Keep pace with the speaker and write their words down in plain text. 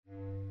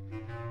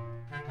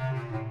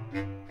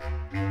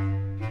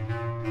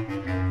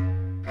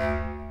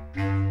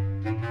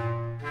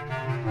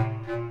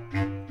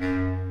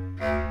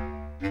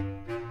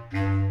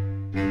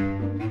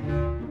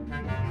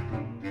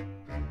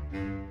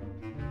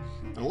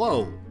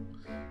Hello,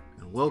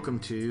 and welcome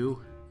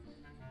to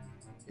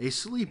a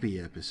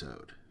sleepy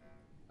episode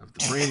of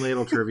the Brain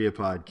Ladle Trivia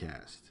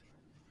Podcast.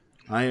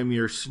 I am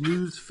your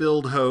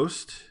snooze-filled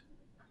host,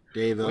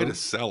 Davo. Way to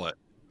sell it.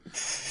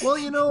 Well,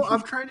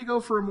 I'm trying to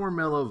go for a more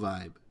mellow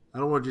vibe. I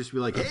don't want to just be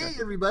like, hey,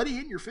 everybody,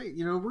 in your face.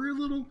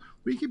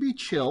 We can be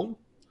chill,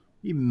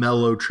 be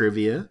mellow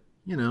trivia,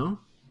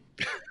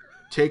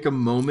 Take a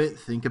moment,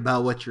 think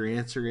about what your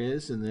answer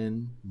is, and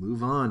then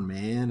move on,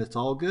 man. It's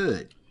all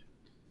good.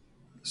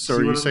 So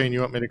are you saying you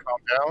want me to calm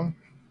down?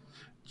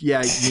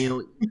 Yeah,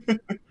 Neil,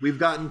 we've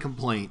gotten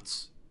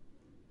complaints,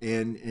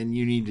 and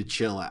you need to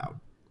chill out.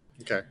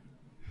 Okay.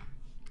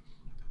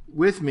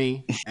 With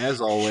me, as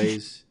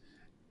always,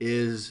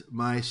 is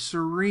my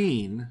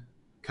serene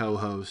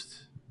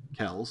co-host,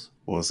 Kels.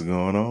 What's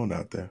going on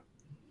out there?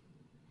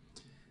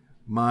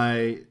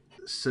 My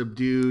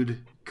subdued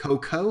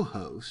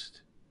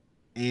co-host,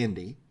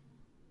 Andy.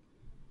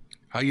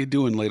 How you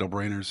doing, Ladle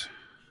Brainers?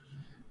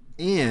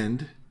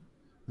 And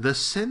the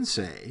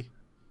sensei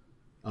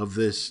of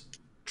this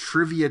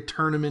trivia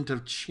tournament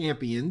of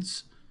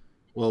champions.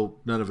 Well,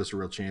 none of us are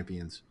real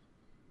champions.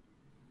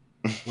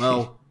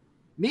 Well,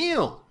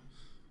 Neil.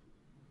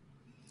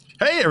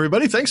 Hey,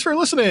 everybody. Thanks for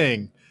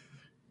listening.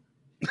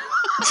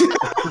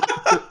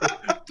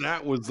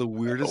 That was the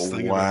weirdest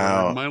thing I've ever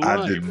Wow. heard in my life.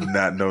 I did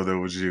not know that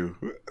was you.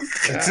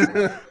 That's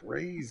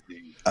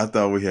crazy. I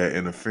thought we had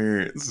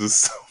interference or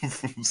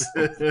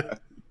something.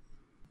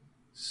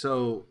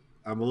 So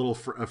I'm a little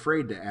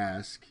afraid to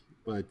ask,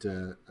 but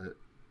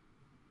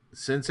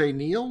Sensei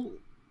Neil,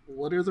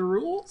 what are the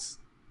rules?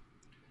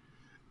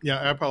 Yeah,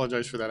 I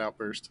apologize for that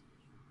outburst.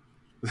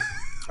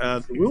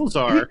 The rules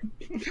are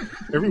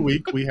every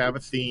week we have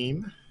a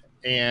theme,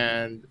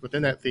 and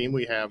within that theme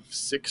we have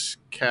 6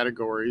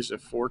 categories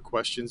of 4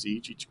 questions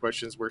each. Each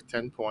question is worth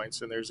 10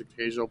 points, and there's an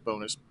occasional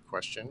bonus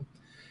question.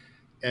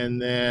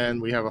 And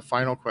then we have a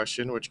final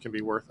question, which can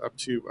be worth up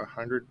to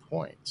 100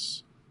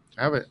 points.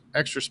 I have an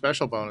extra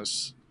special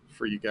bonus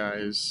for you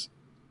guys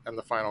and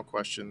the final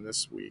question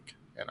this week,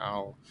 and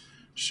I'll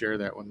share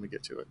that when we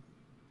get to it.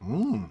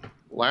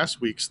 Last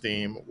week's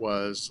theme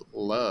was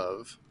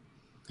love.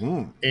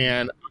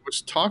 And I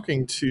was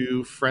talking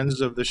to friends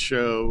of the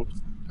show,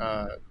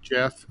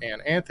 Jeff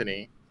and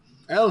Anthony,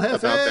 El Jefe!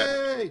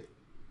 about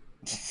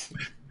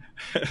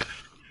that.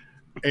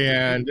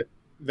 And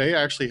they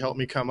actually helped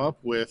me come up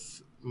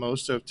with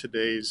most of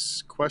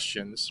today's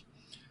questions.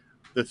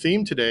 The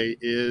theme today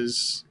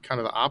is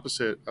kind of the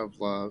opposite of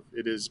love.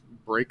 It is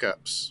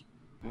breakups.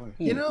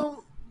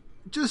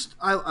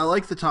 I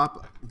like the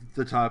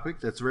topic.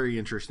 That's very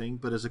interesting.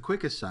 But as a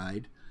quick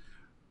aside,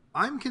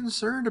 I'm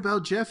concerned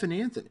about Jeff and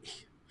Anthony.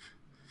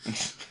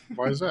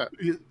 Why is that?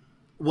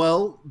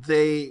 Well,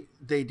 they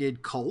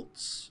did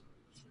cults,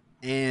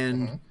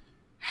 and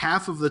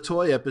half of the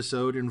toy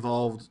episode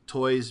involved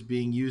toys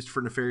being used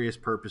for nefarious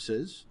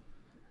purposes,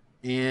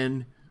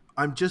 and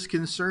I'm just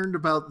concerned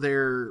about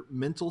their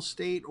mental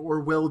state or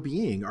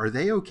well-being. Are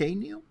they okay,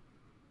 Neil?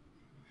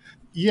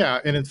 Yeah,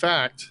 and in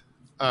fact,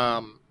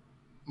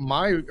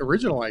 my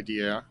original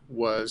idea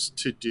was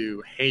to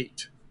do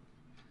hate,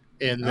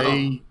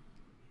 and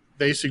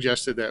they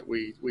suggested that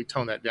we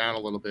tone that down a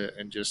little bit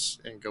and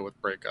go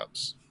with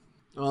breakups.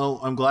 Well,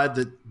 I'm glad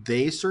that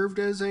they served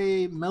as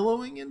a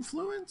mellowing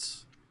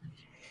influence.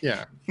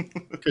 Yeah,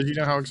 because you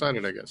know how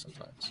excited I get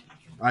sometimes.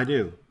 I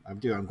do.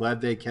 I'm glad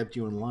they kept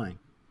you in line.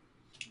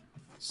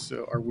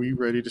 So are we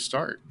ready to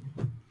start?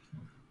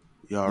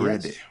 Y'all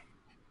ready?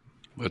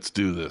 Let's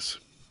do this.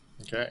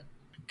 Okay.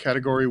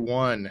 Category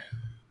 1,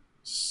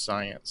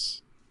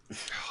 science.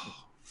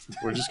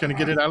 We're just going to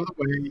get it out of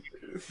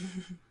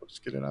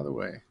the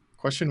way.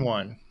 Question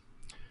 1.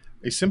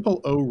 A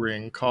simple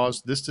O-ring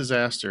caused this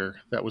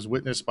disaster that was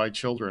witnessed by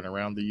children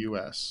around the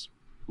U.S.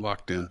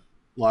 Locked in.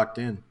 Locked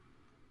in.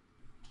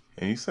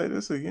 Can you say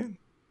this again,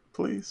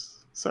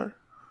 please, sir?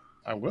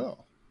 I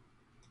will.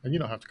 And you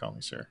don't have to call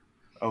me sir.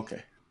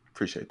 Okay.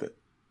 Appreciate that.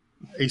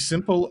 A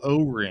simple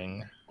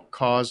O-ring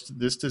caused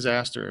this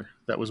disaster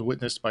that was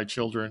witnessed by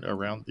children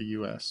around the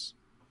U.S.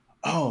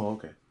 Oh,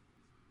 okay.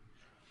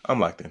 I'm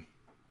locked in.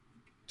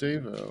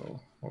 Davo,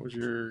 what was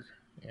your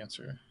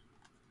answer?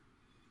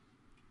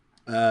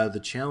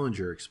 The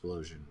Challenger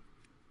explosion.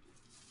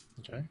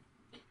 Okay.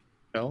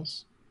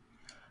 Else?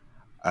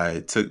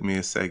 It took me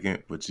a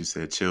second, but you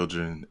said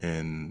children,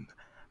 and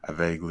I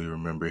vaguely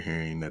remember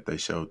hearing that they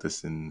showed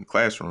this in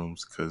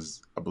classrooms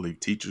because I believe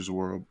teachers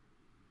were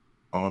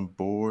on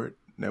board.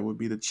 That would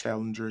be the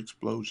Challenger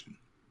explosion.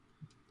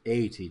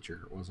 A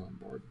teacher was on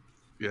board.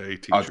 Yeah, a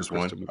teacher. Just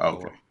one? Krista Okay.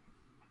 McCullough.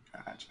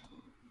 Gotcha.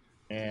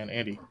 And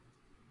Andy?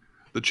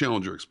 The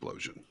Challenger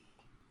explosion.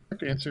 The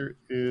correct answer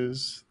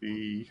is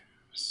the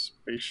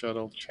Space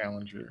Shuttle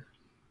Challenger.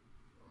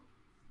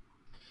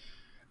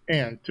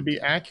 And to be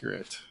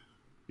accurate,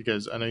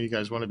 because I know you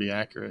guys want to be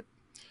accurate,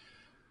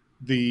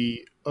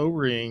 the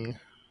O-ring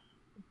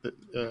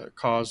that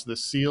caused the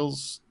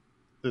seals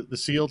the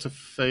seal to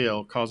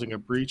fail, causing a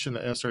breach in the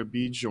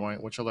SRB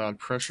joint, which allowed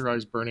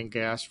pressurized burning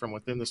gas from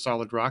within the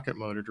solid rocket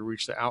motor to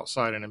reach the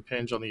outside and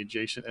impinge on the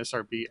adjacent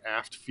SRB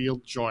aft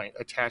field joint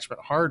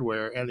attachment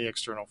hardware and the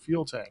external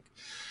fuel tank,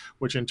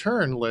 which in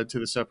turn led to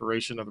the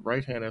separation of the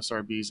right-hand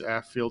SRB's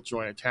aft field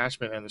joint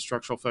attachment and the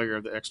structural failure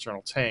of the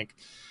external tank.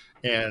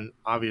 And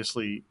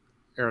obviously,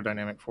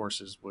 aerodynamic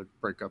forces would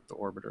break up the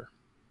orbiter.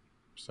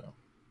 So,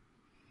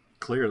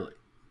 Clearly.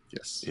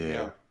 yes.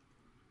 Yeah.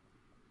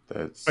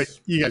 That's. But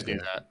you guys knew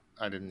that.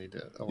 I didn't need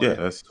to. Yeah,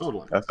 that's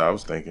Totally. That's what I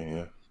was thinking.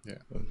 Yeah.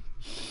 Yeah.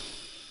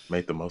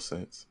 Made the most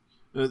sense.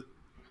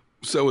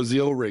 So is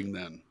the O-ring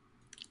then?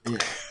 Yeah.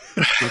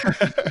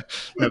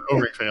 That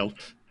O-ring failed.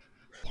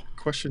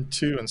 Question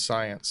 2 in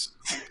science.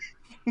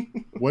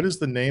 What is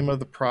the name of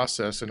the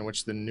process in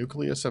which the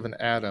nucleus of an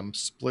atom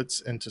splits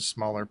into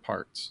smaller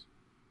parts?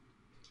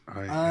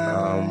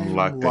 I'm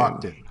locked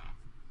locked in. in.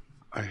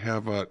 I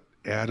have a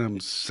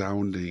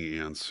Adam-sounding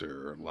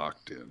answer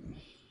locked in.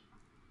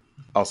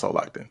 Also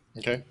locked in.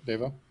 Okay,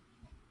 Devo?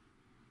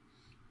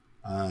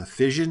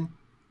 Fission.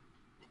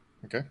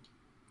 Okay.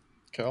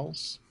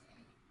 Kels?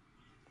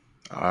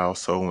 I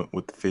also went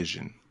with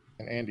fission.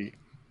 And Andy?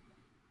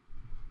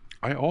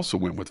 I also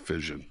went with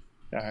fission.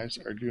 Guys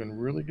are doing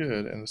really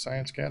good in the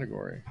science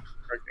category.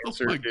 Correct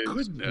answer my is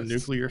goodness.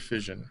 nuclear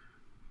fission.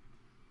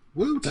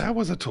 Woot. That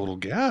was a total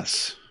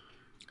guess.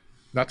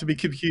 Not to be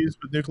confused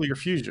with nuclear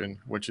fusion,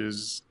 which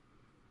is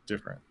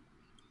different.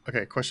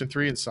 Okay, question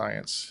 3 in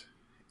science.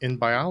 In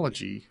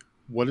biology,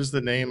 what is the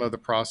name of the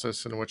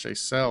process in which a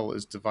cell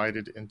is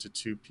divided into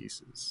 2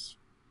 pieces,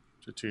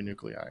 to 2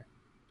 nuclei?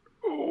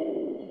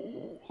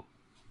 Oh.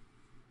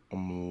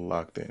 I'm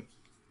locked in.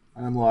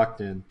 I'm locked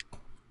in.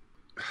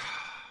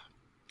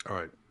 All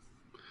right.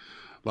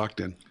 Locked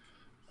in.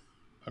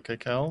 Okay,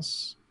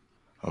 Kels?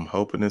 I'm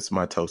hoping it's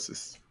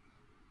mitosis.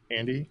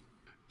 Andy?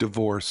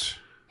 Divorce.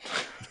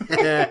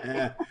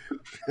 Devo?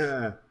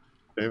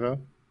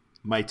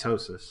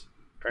 Mitosis.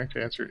 Correct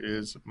answer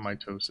is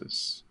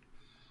mitosis.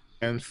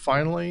 And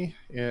finally,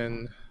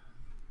 in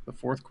the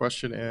 4th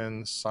question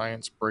in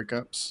science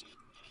breakups,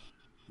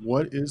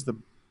 what is the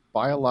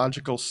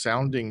biological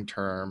sounding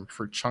term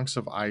for chunks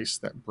of ice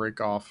that break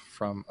off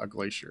from a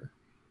glacier?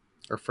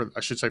 Or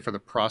I should say for the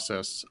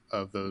process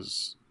of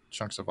those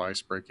chunks of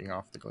ice breaking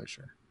off the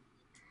glacier.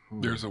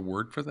 There's a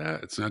word for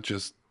that? It's not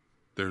just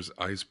there's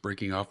ice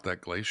breaking off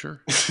that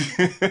glacier?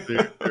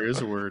 There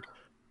is a word.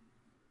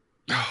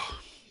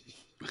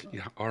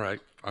 Yeah, all right.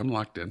 I'm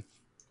locked in.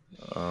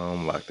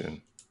 I'm locked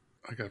in.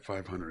 I got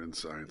 500 in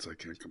science. I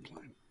can't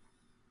complain.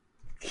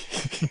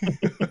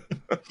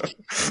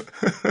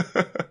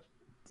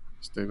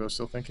 Is Devo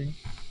still thinking?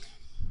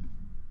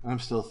 I'm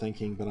still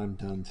thinking, but I'm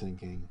done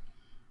thinking.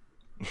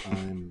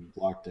 I'm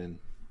locked in.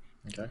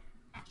 Okay.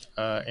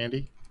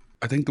 Andy?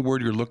 I think the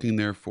word you're looking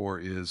there for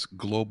is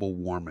global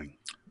warming.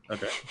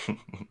 Okay.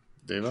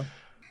 Devo?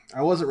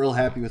 I wasn't real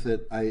happy with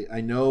it.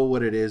 I know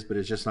what it is, but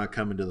it's just not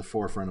coming to the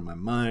forefront of my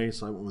mind,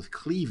 so I went with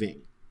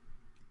cleaving.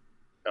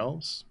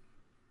 Else?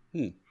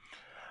 I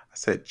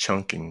said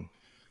chunking.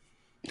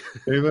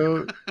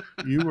 Devo,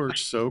 you were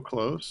so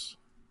close.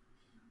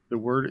 The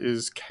word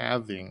is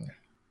calving.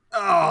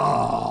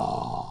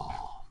 Oh,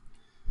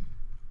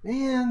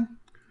 man.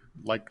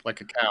 Like a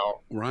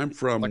cow. Where I'm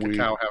from, Like a we,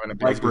 cow having a I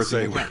baby. was going to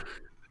say, Like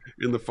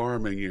in the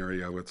farming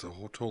area, it's a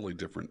whole totally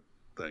different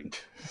thing.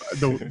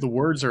 The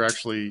words are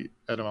actually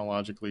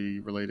etymologically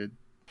related.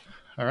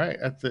 All right.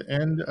 At the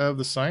end of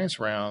the science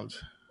round,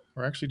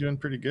 we're actually doing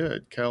pretty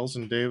good. Kels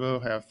and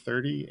Devo have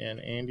 30 and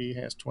Andy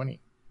has 20.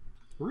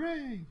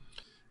 Hooray.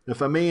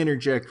 If I may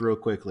interject real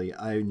quickly,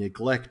 I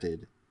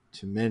neglected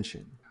to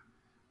mention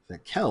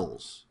that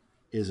Kells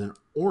is an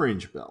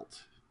orange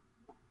belt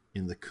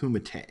in the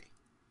Kumite.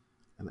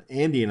 And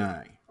Andy and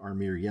I are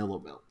mere yellow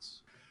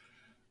belts.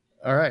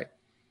 All right.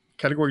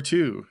 Category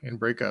 2 in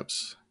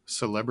breakups,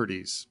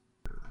 celebrities.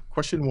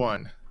 Question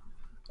 1.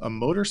 A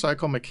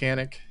motorcycle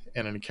mechanic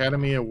and an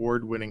Academy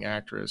Award-winning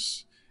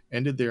actress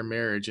ended their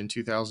marriage in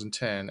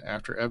 2010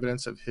 after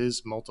evidence of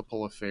his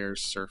multiple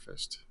affairs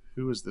surfaced.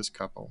 Who is this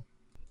couple?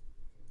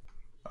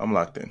 I'm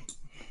locked in.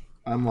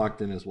 I'm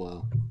locked in as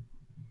well.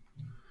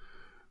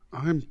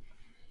 I'm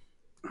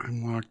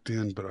locked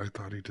in, but I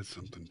thought he did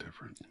something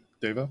different.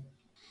 Devo?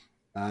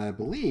 I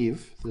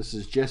believe this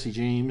is Jesse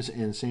James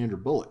and Sandra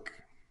Bullock.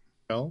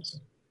 Kels?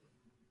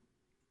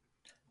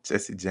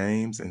 Jesse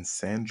James and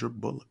Sandra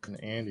Bullock.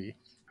 And Andy?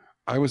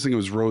 I was thinking it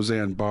was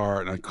Roseanne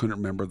Barr, and I couldn't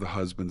remember the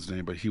husband's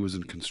name, but he was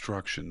in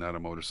construction, not a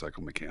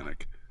motorcycle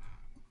mechanic.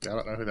 I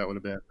don't know who that would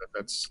have been, but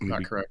that's Maybe.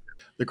 not correct.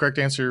 The correct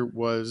answer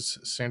was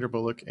Sandra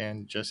Bullock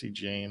and Jesse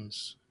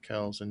James.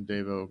 Kels and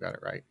Devo got it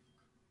right.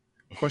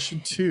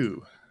 Question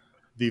 2.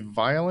 The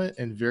violent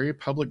and very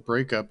public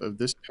breakup of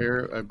this pair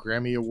of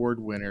Grammy Award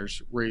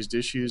winners raised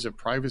issues of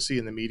privacy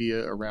in the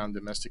media around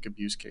domestic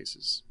abuse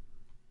cases.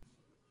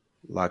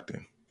 Locked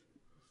in.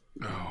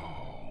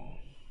 Oh,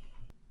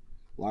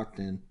 Locked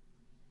in.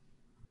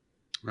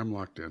 I'm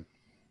locked in.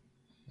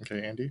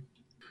 Okay, Andy?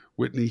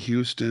 Whitney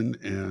Houston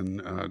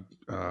and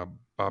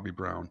Bobby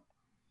Brown.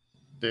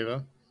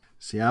 Devo?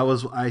 See,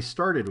 I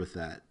started with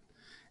that.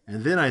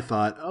 And then I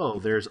thought, oh,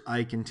 there's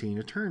Ike and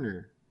Tina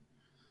Turner.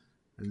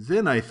 And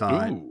then I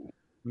thought, Ooh,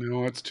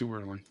 no, it's too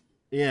early.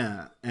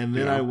 yeah. And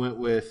then Yeah. I went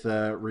with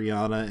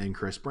Rihanna and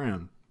Chris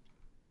Brown.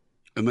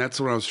 And that's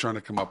what I was trying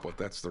to come up with.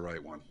 That's the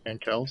right one.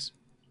 And Kels?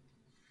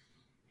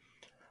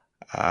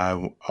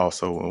 I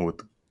also went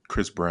with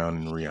Chris Brown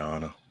and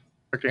Rihanna.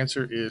 Correct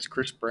answer is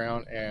Chris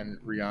Brown and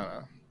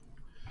Rihanna.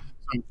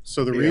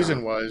 So the Yeah.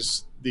 reason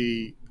was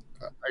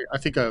I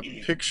think a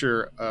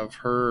picture of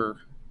her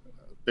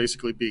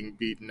basically being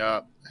beaten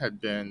up had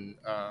been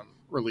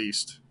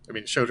released. I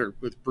mean, it showed her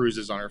with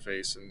bruises on her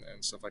face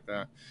and stuff like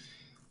that.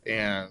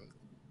 And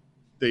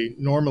they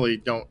normally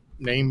don't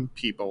name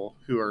people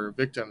who are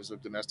victims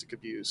of domestic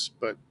abuse,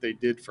 but they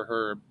did for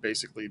her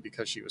basically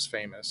because she was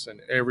famous,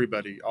 and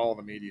everybody, all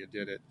the media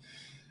did it.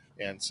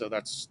 And so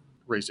that's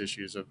raised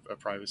issues of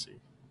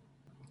privacy.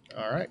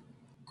 All right.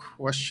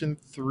 Question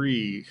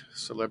 3,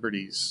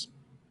 celebrities.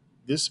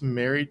 This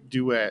married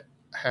duet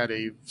had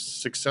a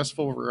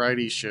successful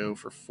variety show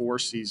for 4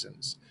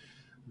 seasons.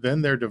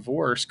 Then their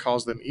divorce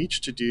caused them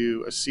each to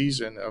do a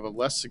season of a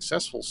less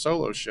successful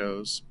solo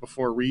shows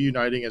before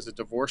reuniting as a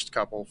divorced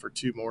couple for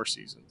 2 more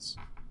seasons.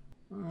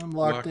 I'm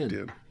locked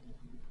in.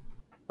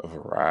 A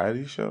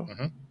variety show?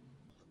 Mhm.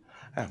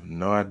 I have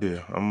no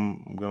idea.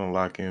 I'm gonna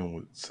lock in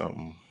with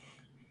something.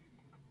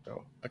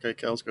 Okay,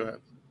 Kels, go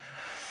ahead.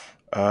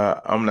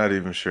 I'm not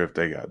even sure if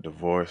they got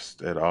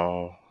divorced at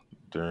all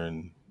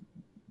during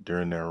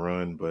their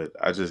run, but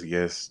I just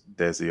guess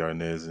Desi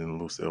Arnaz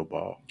and Lucille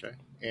Ball. Okay,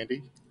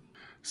 Andy.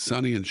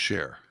 Sonny and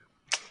Cher.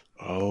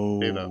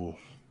 Oh, Ava.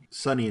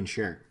 Sonny and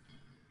Cher.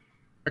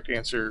 Correct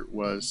answer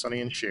was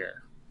Sonny and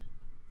Cher.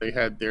 They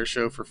had their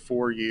show for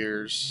 4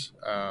 years.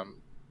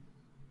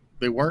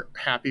 They weren't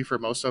happy for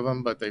most of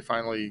them, but they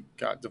finally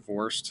got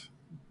divorced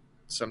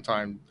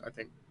sometime, I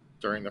think,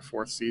 during the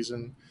 4th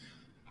season.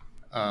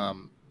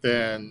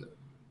 Then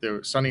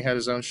Sonny had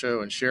his own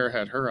show and Cher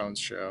had her own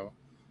show.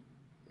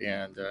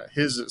 And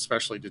his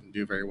especially didn't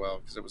do very well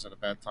because it was at a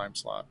bad time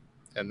slot.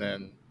 And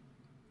then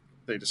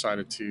they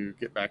decided to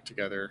get back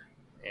together,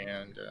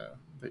 and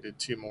they did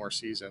 2 more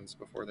seasons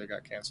before they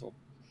got canceled.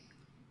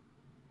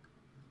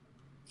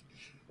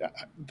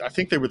 I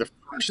think they were the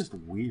That's first. just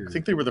weird. I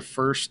think they were the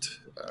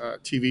first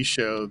TV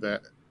show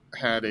that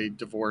had a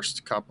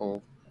divorced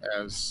couple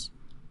as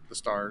the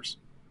stars.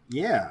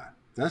 Yeah,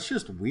 that's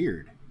just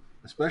weird,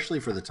 especially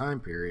for the time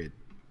period.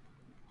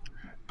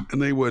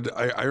 And they would,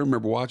 I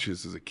remember watching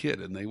this as a kid,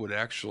 and they would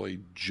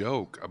actually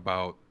joke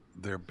about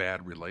their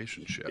bad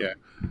relationship. Yeah.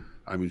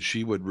 I mean,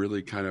 she would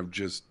really kind of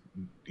just,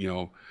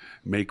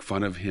 make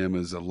fun of him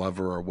as a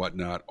lover or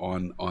whatnot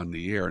on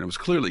the air. And it was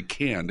clearly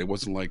canned. It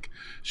wasn't like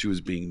she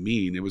was being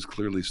mean. It was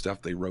clearly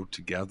stuff they wrote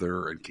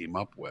together and came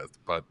up with.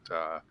 But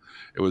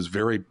it was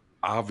very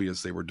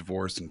obvious they were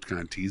divorced and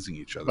kind of teasing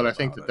each other. But I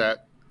think about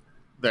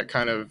that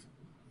kind of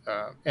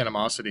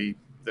animosity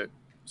that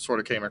sort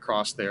of came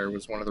across there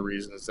was one of the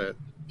reasons that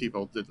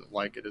people didn't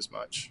like it as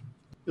much.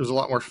 It was a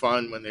lot more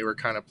fun when they were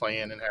kind of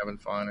playing and having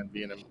fun and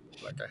being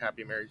like a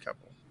happy married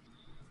couple.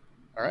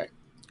 All right.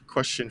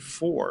 Question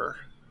 4.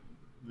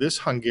 This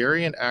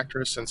Hungarian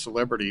actress and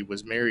celebrity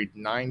was married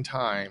 9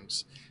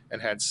 times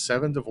and had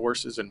 7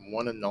 divorces and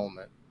 1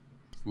 annulment.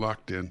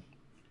 Locked in.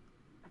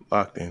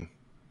 locked in.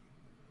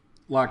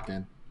 Locked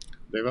in.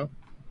 Devo?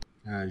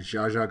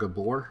 Zsa Zsa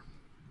Gabor.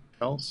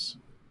 Else?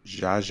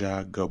 Zsa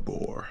Zsa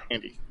Gabor.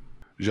 Andy?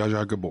 Zsa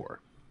Zsa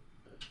Gabor.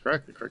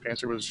 Correct. The correct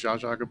answer was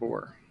Zsa Zsa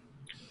Gabor.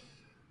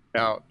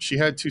 Now, she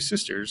had 2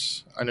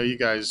 sisters. I know you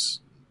guys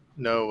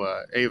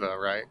know Ava,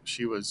 right?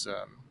 She was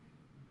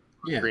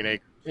Yeah, Green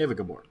Acres. Ava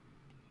Gabor.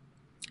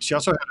 She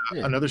also had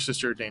Yeah. another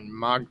sister named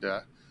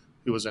Magda,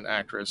 who was an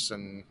actress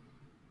and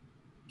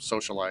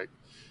socialite.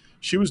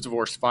 She was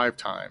divorced 5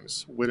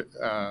 times,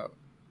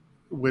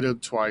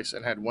 widowed twice,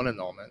 and had 1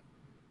 annulment.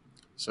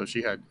 So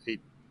she had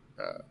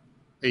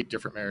 8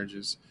 different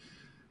marriages.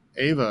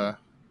 Ava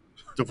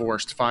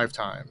divorced 5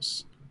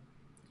 times.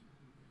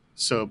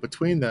 So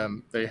between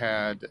them, they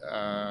had,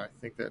 I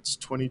think that's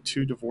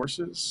 22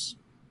 divorces,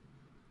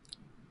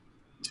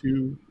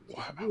 2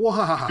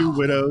 Wow. 2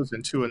 widows,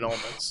 and 2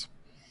 annulments.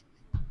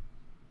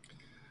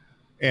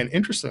 And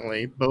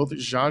interestingly, both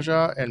Zsa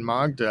Zsa and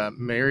Magda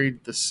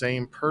married the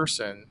same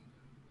person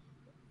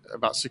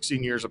about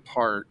 16 years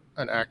apart,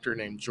 an actor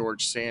named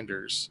George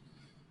Sanders,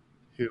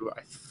 who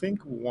I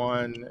think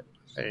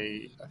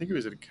I think he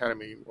was an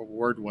Academy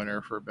Award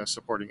winner for Best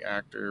Supporting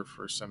Actor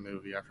for some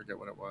movie. I forget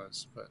what it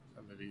was, but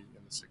a movie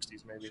in the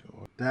 60s maybe.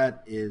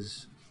 That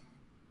is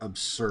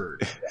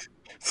absurd.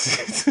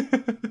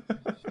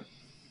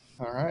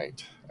 All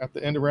right. At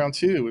the end of round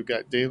 2, we've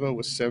got Devo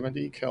with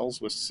 70,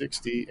 Kels with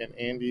 60, and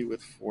Andy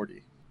with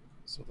 40.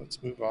 So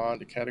let's move on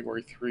to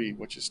category 3,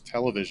 which is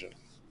television.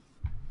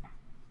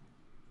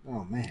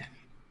 Oh, man.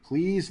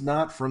 Please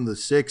not from the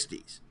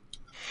 60s.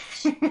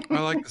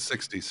 I like the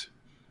 60s.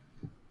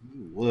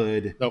 You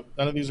would. Nope,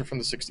 none of these are from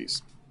the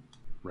 60s.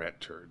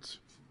 Rat turds.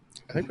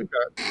 I think we've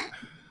got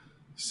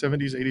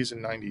 70s, 80s,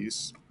 and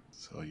 90s.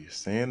 So you're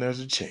saying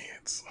there's a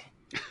chance?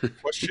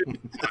 Question.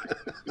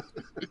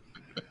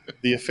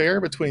 The affair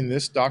between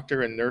this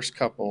doctor and nurse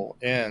couple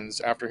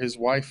ends after his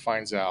wife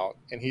finds out,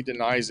 and he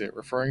denies it,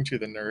 referring to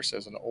the nurse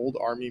as an old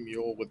army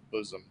mule with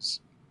bosoms.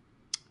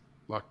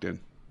 Locked in.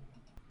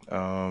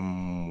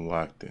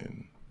 Locked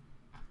in.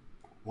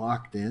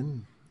 Locked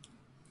in.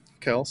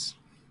 Kels,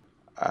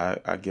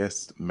 I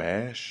guess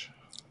MASH.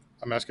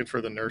 I'm asking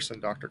for the nurse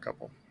and doctor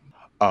couple.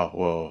 Oh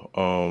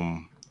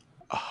well,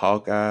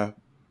 Hawkeye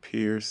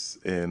Pierce,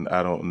 and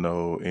I don't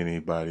know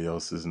anybody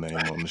else's name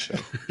on the show.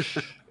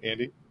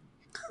 Andy,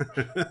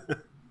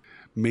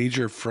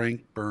 Major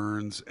Frank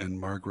Burns and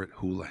Margaret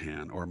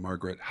Houlihan, or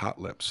Margaret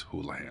Hot Lips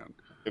Houlihan.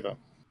 Eva.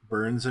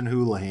 Burns and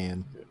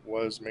Houlihan. It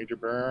was Major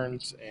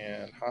Burns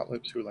and Hot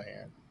Lips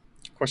Houlihan.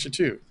 Question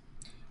 2.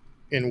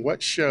 In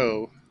what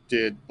show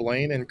did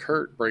Blaine and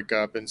Kurt break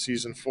up in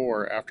season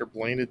 4 after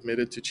Blaine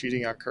admitted to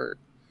cheating on Kurt,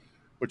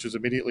 which was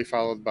immediately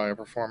followed by a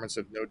performance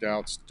of No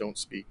Doubt's Don't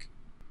Speak?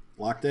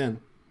 Locked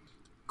in.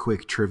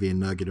 Quick trivia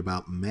nugget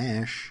about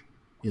MASH.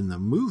 In the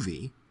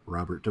movie,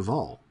 Robert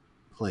Duvall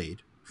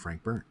played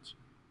Frank Burns.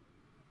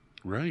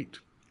 Right.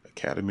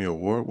 Academy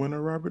Award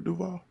winner Robert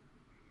Duvall.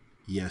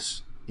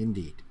 Yes,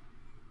 indeed.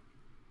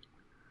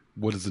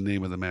 What is the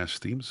name of the MASH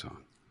theme song?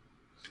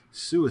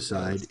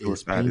 Suicide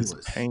is painless.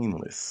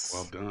 Painless.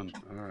 Well done.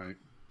 All right.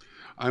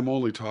 I'm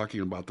only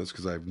talking about this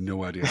because I have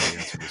no idea how to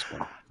answer this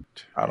one.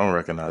 I don't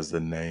recognize the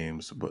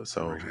names, but I don't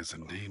so recognize the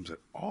names at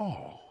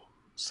all.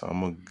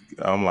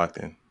 I'm locked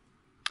in.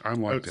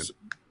 I'm locked in.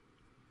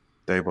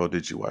 Davo,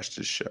 did you watch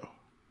this show?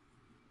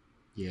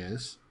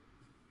 Yes.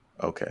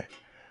 Okay.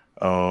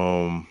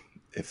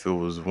 If it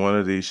was one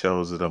of these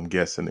shows that I'm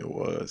guessing it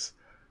was,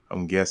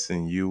 I'm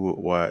guessing you would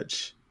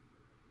watch,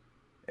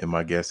 and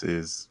my guess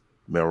is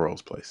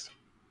Melrose Place.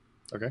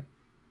 Okay.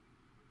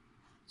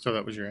 So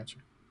that was your answer.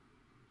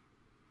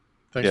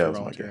 Thanks Yeah, for that was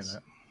my volunteering guess.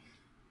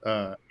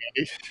 that.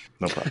 Andy,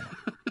 No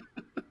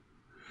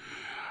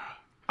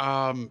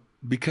problem.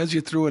 Because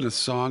you threw in a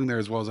song there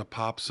as well as a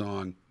pop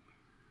song,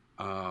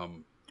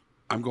 I'm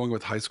going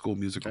with High School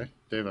Musical. okay.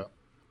 Davo.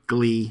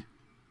 Glee.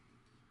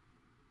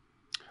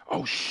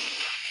 Oh,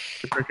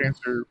 The correct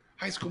answer,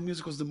 High School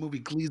Musical is the movie.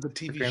 Glee's the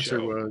TV correct answer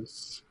show.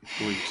 was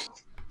Glee.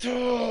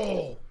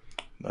 Oh,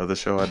 Another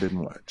show I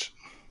didn't watch.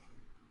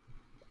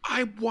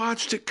 I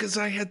watched it because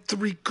I had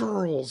 3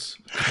 girls.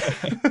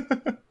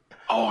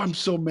 Oh, I'm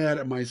so mad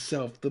at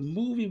myself. The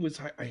movie was,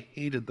 I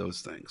hated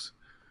those things.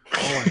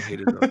 Oh, I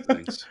hated those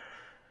things.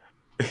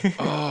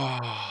 Oh.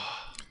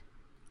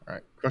 All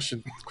right.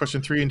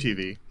 Question 3 in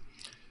TV.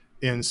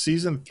 In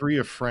season 3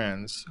 of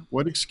Friends,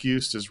 what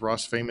excuse does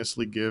Ross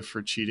famously give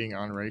for cheating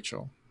on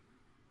Rachel?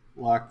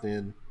 Locked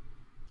in.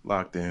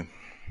 Locked in.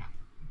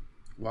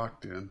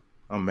 Locked in.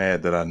 I'm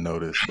mad that I know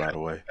this, by the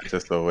way,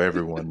 just so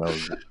everyone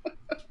knows it.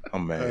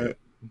 I'm mad.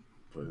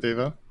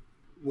 Deva?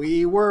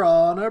 We were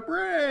on a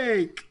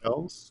break.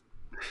 Els?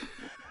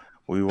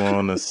 We were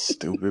on a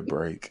stupid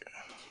break.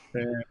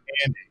 And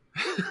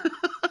Andy.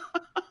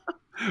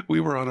 We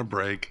were on a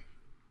break.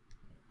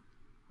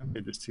 I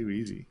made this too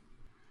easy.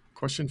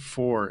 Question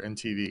 4 in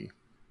TV.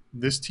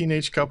 This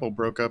teenage couple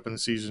broke up in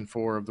season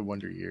 4 of The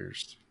Wonder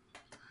Years.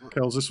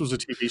 Kels, this was a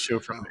TV show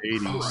from the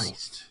 80s.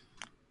 Christ.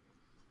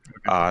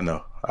 I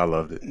know. I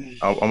loved it.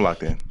 I'm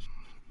locked in.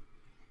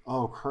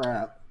 Oh,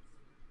 crap.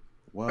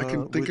 What I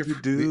can think would of you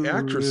do the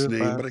actress if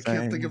name, but I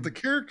can't think of sang the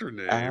character out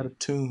name. of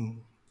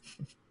tune?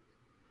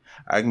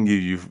 I can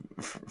give you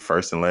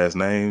first and last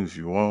names if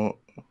you want.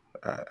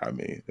 I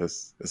mean,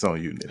 it's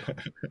on you, Nick.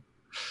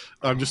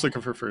 I'm just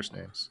looking for first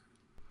names.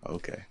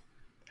 Okay.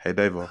 Hey,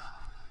 Davo,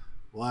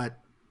 What?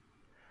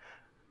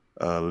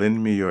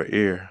 lend me your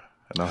ear,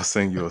 and I'll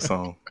sing you a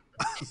song.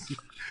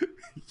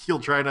 You'll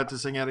try not to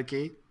sing out of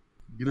key?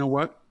 You know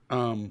what?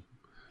 Don't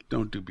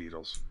do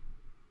Beatles.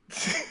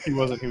 He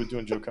wasn't. He was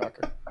doing Joe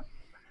Cocker.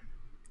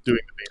 Doing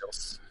the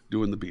Beatles.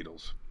 Doing the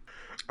Beatles.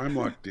 I'm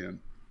locked in.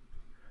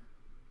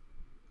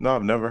 No,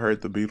 I've never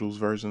heard the Beatles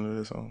version of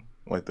this song,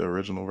 like the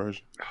original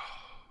version.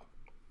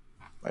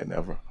 I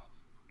never.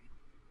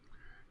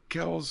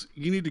 Kels,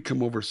 you need to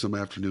come over some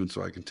afternoon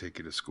so I can take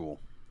you to school.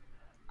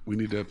 We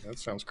need to. That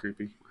sounds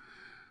creepy.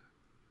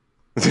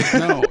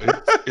 No,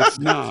 it's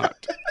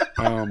not.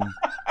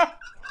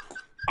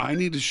 I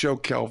need to show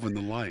Kelvin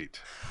the light.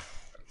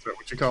 Is that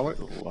what you call it?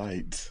 The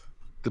light.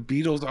 The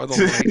Beatles are the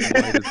light,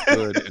 and light is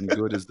good, and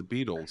good is the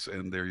Beatles,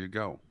 and there you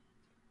go.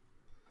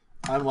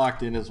 I'm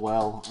locked in as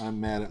well.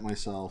 I'm mad at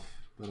myself,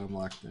 but I'm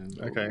locked in.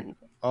 Okay.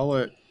 I'll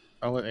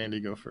let Andy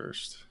go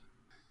first.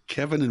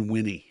 Kevin and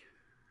Winnie.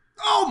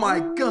 Oh, my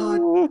God.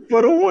 Ooh,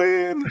 for the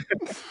win.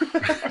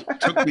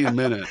 Took me a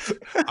minute.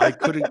 I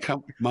couldn't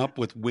come up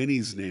with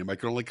Winnie's name. I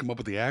could only come up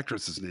with the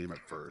actress's name at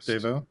first.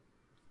 Davo?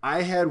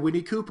 I had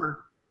Winnie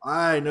Cooper.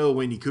 I know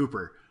Winnie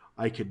Cooper.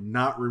 I could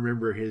not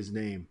remember his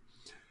name.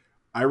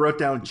 I wrote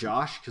down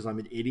Josh because I'm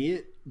an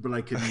idiot, but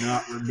I could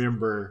not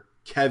remember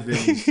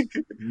Kevin's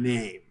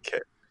name.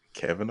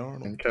 Kevin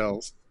Arnold. And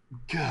Kels.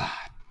 God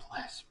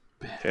bless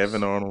Bess.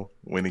 Kevin Arnold,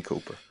 Winnie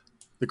Cooper.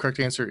 The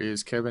correct answer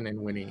is Kevin and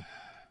Winnie.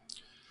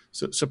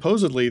 So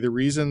supposedly the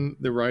reason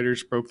the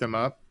writers broke them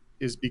up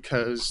is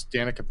because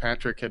Danica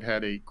Patrick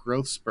had a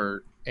growth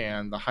spurt,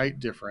 and the height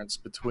difference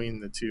between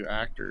the two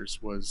actors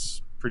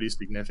was pretty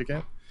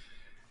significant.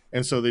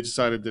 And so they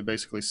decided to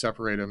basically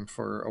separate them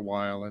for a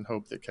while and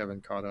hope that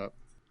Kevin caught up.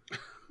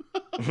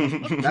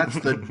 That's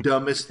the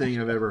dumbest thing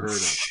I've ever heard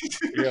of.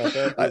 Yeah,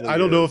 that really I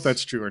don't know if is.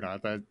 that's true or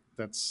not.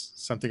 That's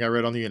something I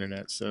read on the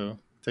internet, so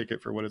take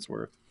it for what it's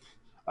worth.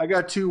 I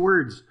got 2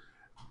 words.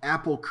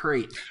 Apple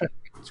crate.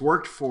 It's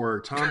worked for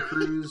Tom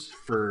Cruise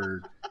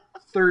for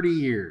 30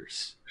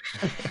 years.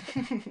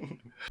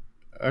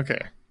 Okay.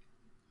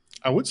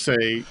 I would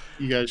say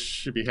you guys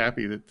should be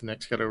happy that the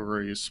next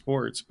category is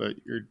sports, but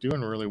you're doing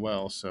really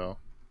well, so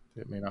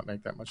it may not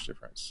make that much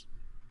difference.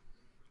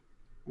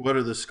 What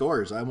are the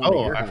scores? I want to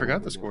hear I how forgot well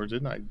the they score,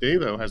 didn't I?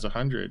 Davo has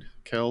 100,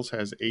 Kels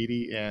has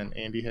 80, and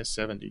Andy has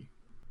 70.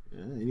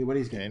 Yeah,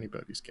 anybody's Yeah, game.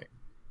 anybody's game.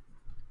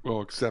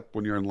 Well, except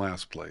when you're in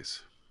last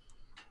place.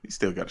 You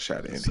still got a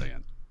shot, Just Andy.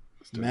 saying.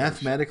 Still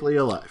Mathematically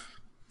alive.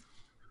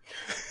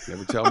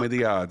 Never tell me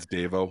the odds,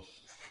 Davo.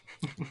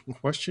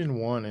 Question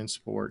 1 in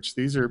sports.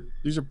 These are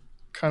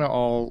kind of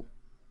all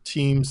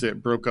teams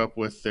that broke up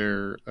with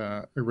their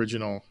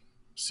original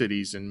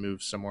cities and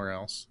moved somewhere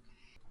else.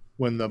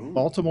 When the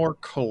Baltimore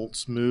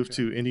Colts moved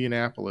to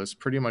Indianapolis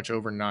pretty much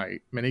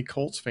overnight, many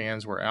Colts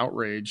fans were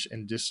outraged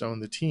and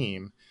disowned the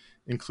team,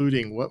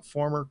 including what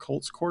former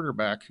Colts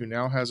quarterback who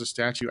now has a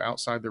statue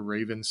outside the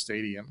Ravens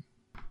Stadium?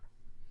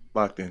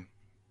 Locked in.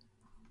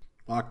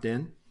 Locked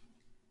in.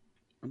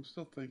 I'm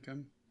still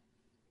thinking.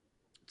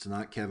 It's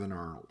not Kevin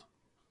Arnold.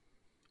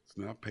 It's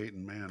not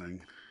Peyton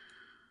Manning.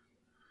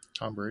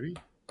 Tom Brady?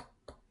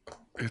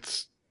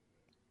 It's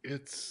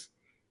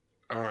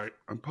all right.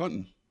 I'm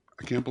punting.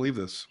 I can't believe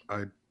this.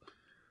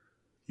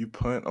 You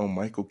punt on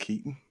Michael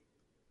Keaton?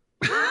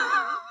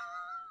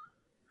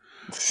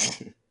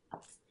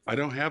 I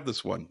don't have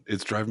this one.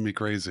 It's driving me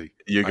crazy.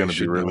 You're I going to be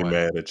should really know it.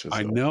 mad at yourself.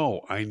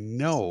 I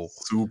know.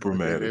 Super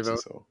mad at Davo?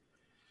 yourself.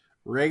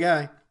 Ray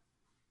Guy.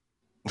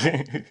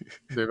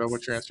 Davo,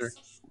 what's your answer?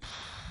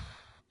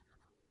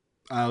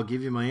 I'll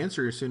give you my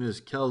answer as soon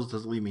as Kels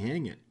doesn't leave me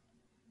hanging.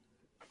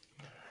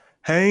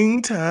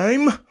 Hang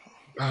time.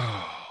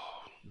 Oh,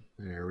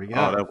 There we go.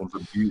 Oh, that one's a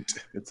beaut.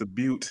 It's a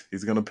beaut.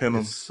 He's going to pin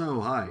him. It's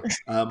so high.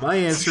 My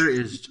answer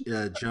is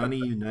Johnny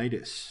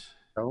Unitas.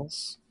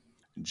 Kels?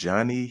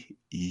 Johnny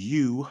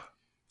U.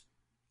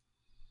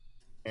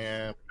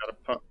 And we got a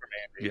punt from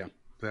Andy. yeah.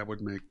 That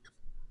would make.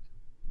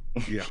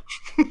 Yeah.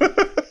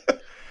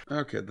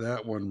 Okay,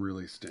 that one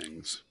really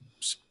stings.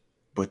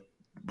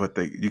 But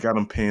you got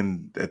him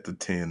pinned at the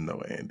 10,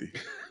 though, Andy.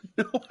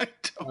 No, I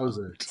That don't. was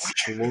a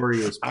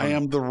glorious I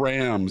am the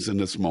Rams in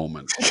this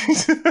moment.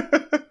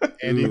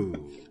 Andy,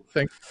 Ooh.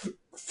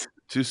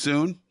 Too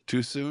soon?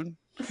 Too soon?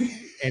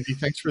 Andy,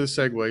 thanks for the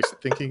segue.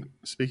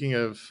 Speaking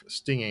of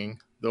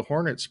stinging, the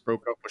Hornets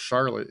broke up with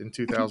Charlotte in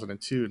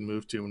 2002 and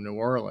moved to New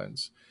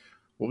Orleans.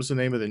 What was the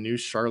name of the new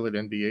Charlotte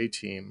NBA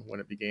team when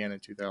it began in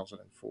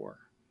 2004?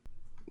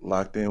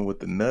 Locked in with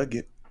the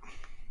Nugget.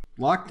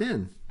 Locked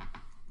in.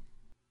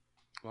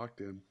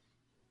 Locked in.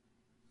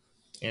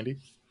 Andy?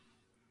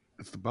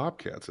 It's the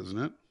Bobcats, isn't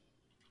it?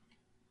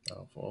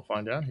 Oh, we'll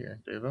find out here.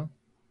 Davo?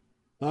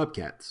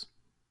 Bobcats.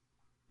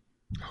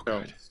 Oh,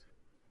 No. good.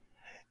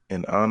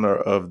 In honor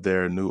of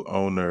their new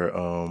owner,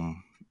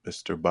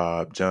 Mr.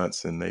 Bob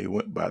Johnson, they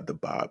went by the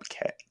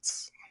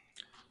Bobcats.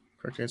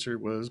 Correct answer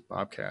was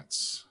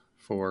Bobcats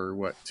for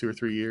what, 2 or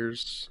 3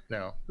 years?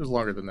 No, it was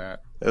longer than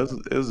that.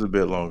 It was a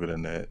bit longer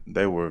than that.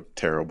 They were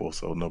terrible,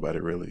 so nobody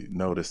really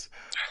noticed.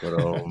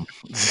 But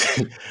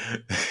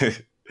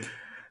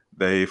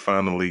they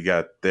finally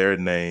got their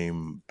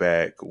name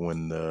back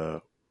when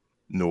the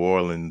New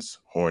Orleans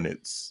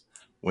Hornets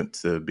went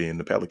to being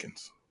the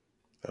Pelicans.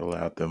 That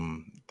allowed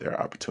them their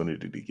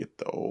opportunity to get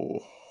the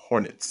old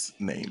Hornets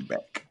name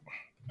back.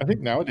 I think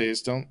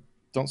nowadays don't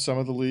some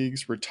of the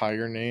leagues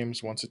retire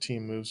names once a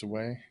team moves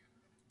away?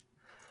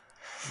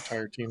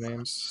 Retire team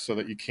names so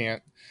that you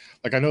can't,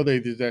 like I know they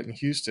did that in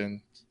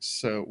Houston.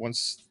 So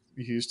once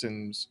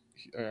the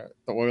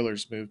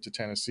Oilers moved to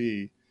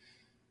Tennessee,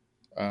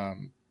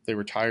 they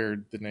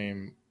retired the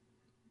name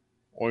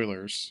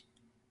Oilers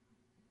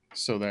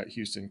so that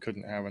Houston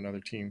couldn't have another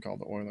team called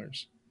the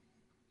Oilers.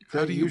 How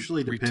That do you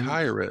usually depends.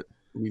 retire it?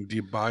 I mean, do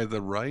you buy the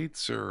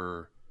rights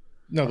or?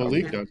 No, the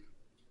league yeah. does.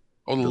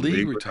 Oh, the The league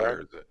league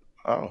retires it.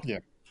 Oh, Yeah.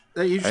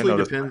 That I usually know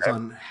that's depends what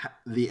on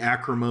the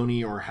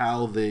acrimony or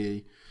how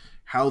the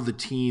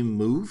team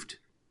moved.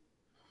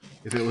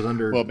 If it was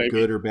under Well, maybe.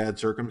 good or bad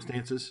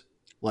circumstances,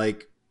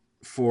 like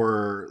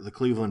for the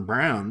Cleveland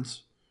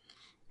Browns,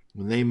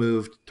 when they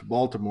moved to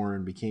Baltimore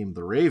and became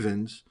the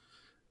Ravens,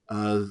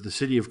 the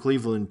city of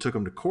Cleveland took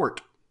them to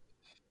court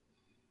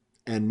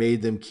and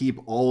made them keep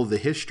all of the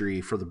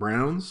history for the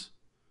Browns.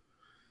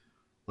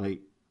 Like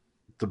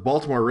the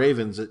Baltimore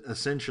Ravens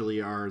essentially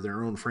are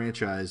their own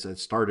franchise that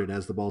started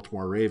as the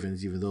Baltimore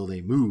Ravens, even though they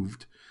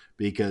moved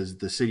because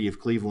the city of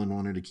Cleveland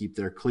wanted to keep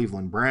their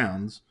Cleveland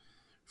Browns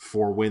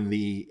for when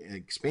the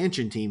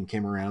expansion team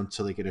came around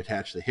so they could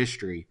attach the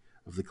history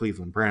of the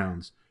Cleveland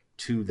Browns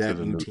to that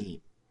the new new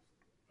team.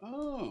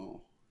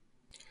 Oh,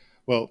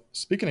 Well,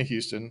 speaking of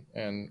Houston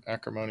and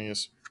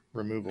acrimonious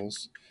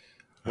removals,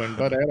 when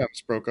Bud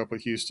Adams broke up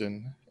with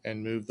Houston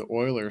and moved the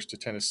Oilers to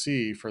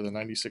Tennessee for the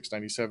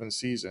 96-97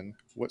 season,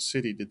 what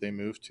city did they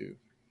move to?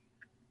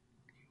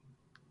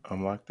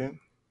 I'm locked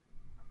in.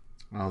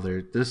 Oh,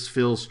 there. This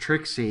feels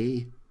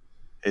tricksy.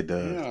 It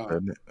does, Yeah.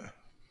 doesn't it?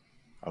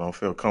 I don't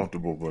feel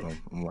comfortable, but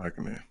I'm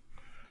liking it.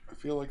 I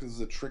feel like this is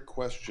a trick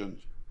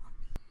question.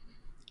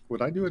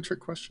 Would I do a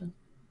trick question?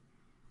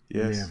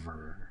 Yes.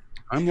 Never.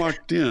 I'm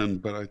locked in,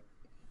 but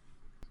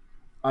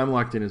I'm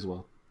locked in as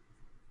well.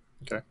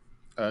 Okay.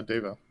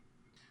 Devo.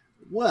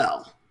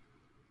 Well,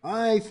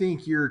 I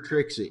think you're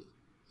tricksy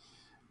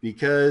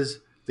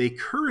because they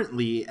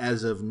currently,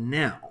 as of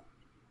now,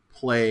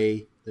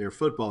 play their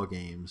football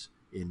games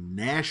in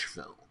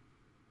Nashville.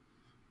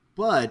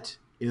 But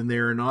in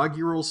their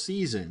inaugural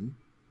season,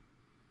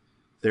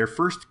 their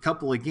first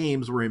couple of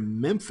games were in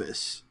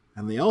Memphis,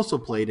 and they also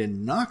played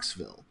in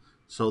Knoxville.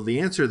 So the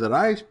answer that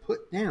I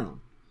put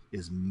down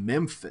is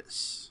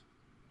Memphis.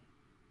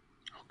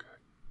 okay.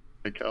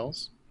 Hey,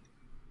 Kels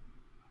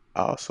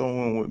I also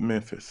went with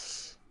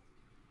Memphis.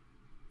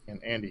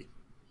 and Andy.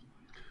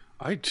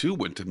 I too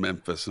went to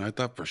Memphis, and I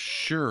thought for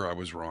sure I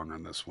was wrong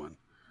on this one.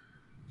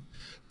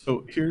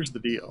 So here's the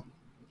deal.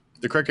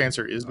 The correct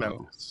answer is Oh.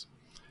 Memphis.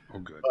 Oh,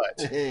 good.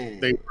 But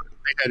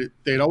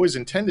they'd always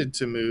intended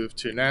to move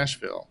to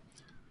Nashville.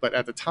 But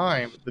at the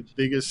time, the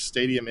biggest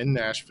stadium in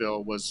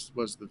Nashville was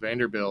the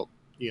Vanderbilt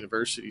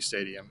University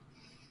Stadium,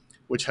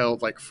 which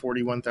held like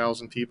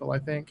 41,000 people, I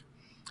think.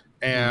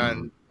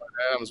 And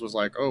Adams was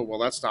like, "Oh, well,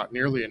 that's not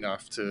nearly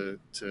enough to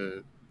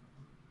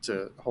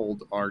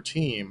hold our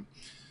team."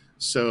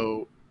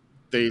 So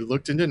they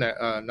looked into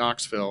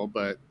Knoxville,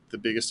 but the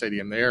biggest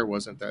stadium there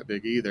wasn't that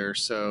big either.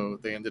 So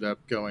they ended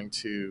up going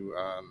to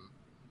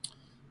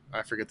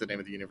I forget the name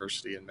of the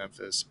university in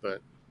Memphis,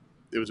 but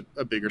it was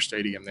a bigger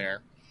stadium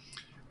there.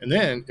 And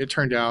then it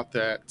turned out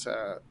that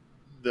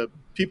the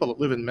people that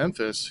live in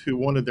Memphis who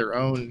wanted their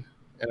own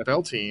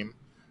NFL team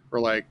were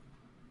like,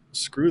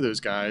 screw those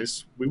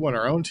guys. We want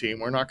our own team.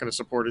 We're not going to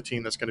support a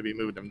team that's going to be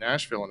moving to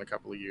Nashville in a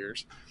couple of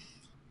years.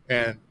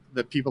 And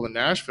the people in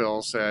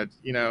Nashville said,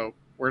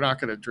 we're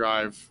not going to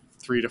drive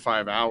 3 to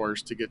 5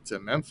 hours to get to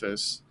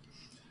Memphis.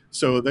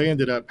 So they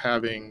ended up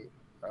having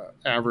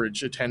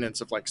average attendance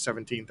of like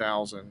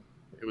 17,000.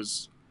 It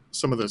was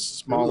some of the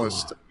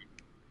smallest.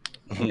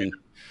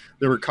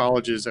 There were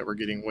colleges that were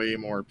getting way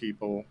more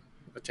people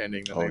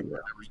attending than they were.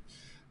 There were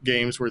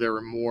games where there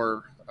were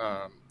more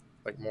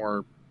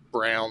more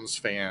Browns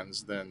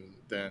fans than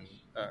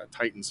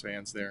Titans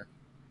fans there.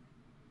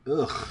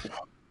 Ugh.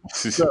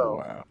 So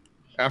wow.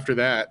 after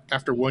that,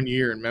 after 1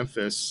 year in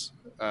Memphis,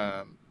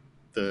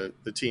 the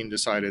team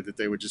decided that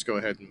they would just go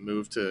ahead and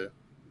move to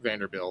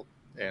Vanderbilt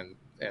and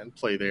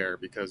play there,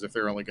 because if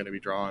they're only going to be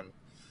drawing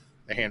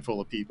a handful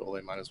of people,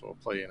 they might as well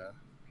play in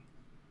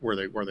where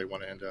they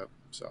want to end up.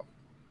 So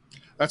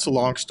that's a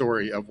long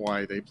story of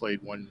why they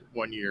played one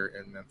year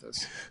in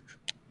Memphis.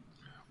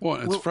 Well,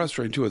 it's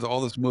frustrating too with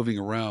all this moving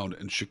around,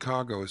 and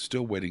Chicago is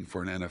still waiting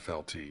for an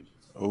NFL team.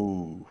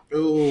 Oh.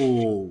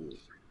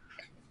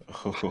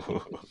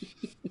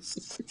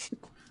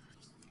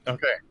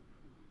 Okay.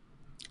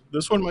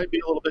 This one might be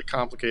a little bit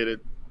complicated.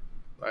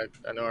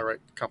 I know I write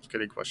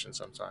complicated questions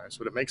sometimes,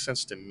 but it makes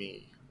sense to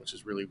me, which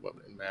is really what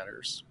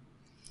matters.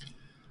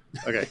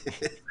 Okay.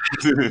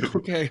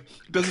 Okay.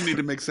 It doesn't need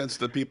to make sense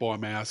to the people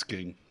I'm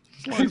asking,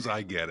 as long as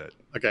I get it.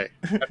 Okay.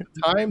 At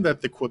the time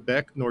that the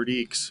Quebec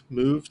Nordiques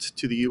moved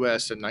to the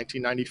U.S. in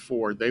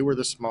 1994, they were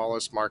the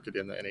smallest market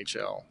in the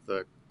NHL.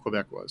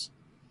 Quebec was.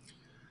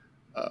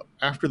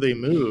 After they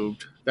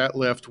moved, that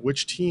left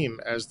which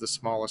team as the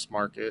smallest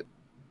market,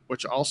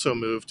 which also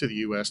moved to the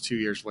U.S. 2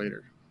 years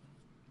later?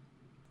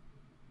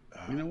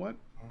 You know what?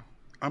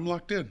 I'm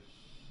locked in.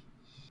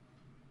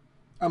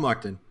 I'm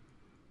locked in.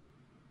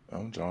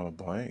 I'm drawing a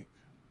blank.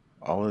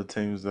 All of the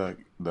teams that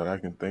I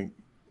can think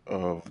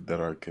of that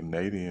are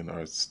Canadian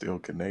are still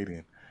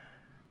Canadian.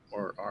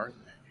 Or aren't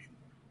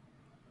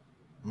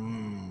they?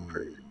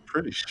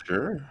 Pretty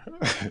sure.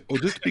 Well,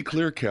 just to be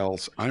clear,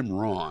 Kels, I'm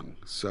wrong.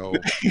 So,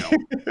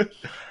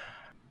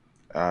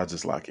 I'll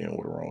just lock in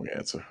with a wrong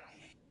answer.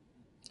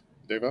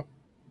 Devo?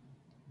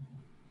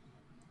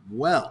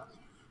 Well,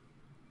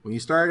 when you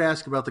started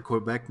asking about the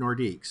Quebec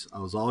Nordiques, I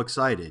was all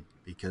excited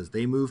because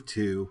they moved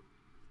to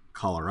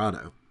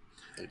Colorado.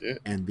 They did.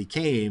 And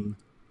became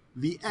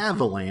the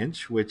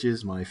Avalanche, which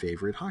is my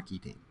favorite hockey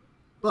team.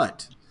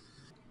 But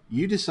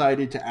you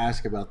decided to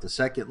ask about the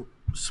second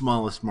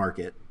smallest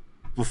market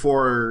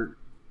before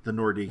the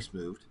Nordiques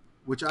moved,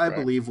 which I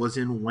believe was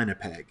in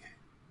Winnipeg.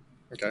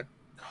 Okay.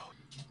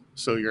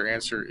 So your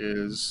answer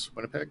is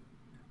Winnipeg?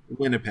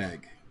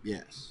 Winnipeg,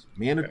 yes.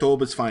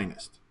 Manitoba's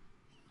finest.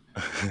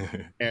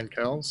 And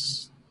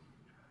Kels?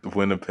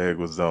 Winnipeg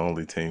was the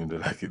only team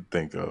that I could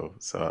think of.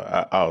 So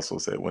I also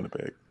said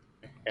Winnipeg.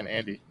 And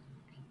Andy?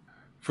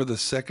 For the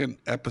second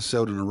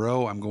episode in a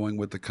row, I'm going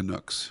with the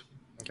Canucks.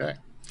 Okay.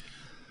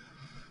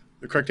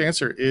 The correct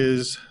answer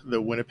is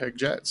the Winnipeg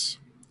Jets,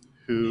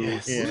 who in I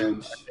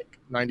think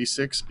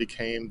 96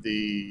 became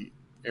the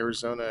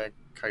Arizona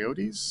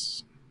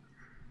Coyotes.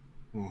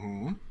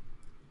 Mm-hmm.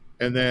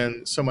 And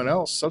then someone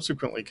else,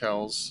 subsequently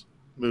Kells,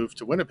 moved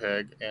to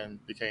Winnipeg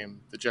and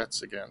became the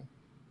Jets again.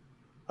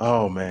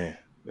 Oh man,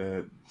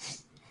 I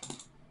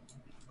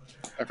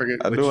forget.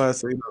 I knew I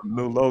seen the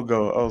new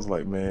logo. I was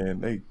like, man,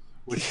 they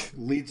Which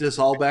leads us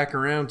all back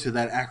around to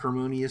that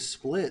acrimonious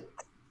split.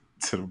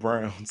 to the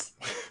Browns.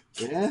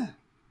 Yeah.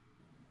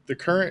 The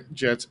current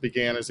Jets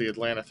began as the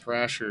Atlanta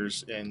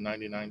Thrashers in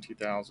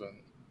 99-2000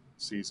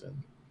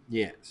 season.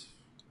 Yes.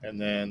 And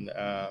then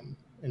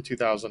in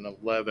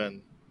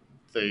 2011,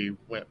 they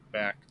went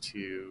back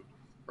to,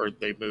 or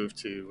they moved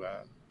to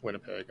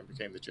Winnipeg and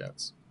became the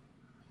Jets.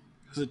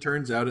 As it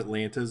turns out,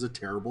 Atlanta is a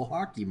terrible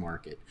hockey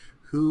market.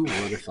 Who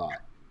would have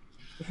thought?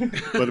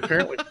 But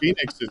apparently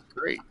Phoenix is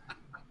great.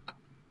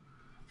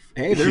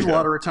 Hey, there's a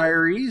lot of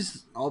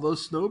retirees. All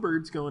those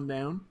snowbirds going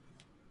down.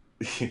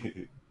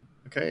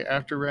 Okay,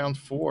 after round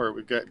 4,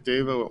 we've got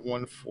Davo at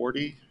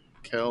 140,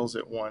 Kells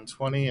at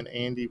 120, and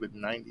Andy with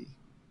 90.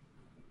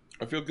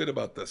 I feel good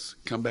about this.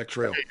 Comeback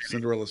trail,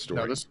 Cinderella story.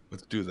 Now Let's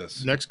do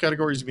this. Next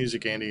category is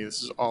music, Andy.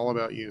 This is all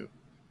about you.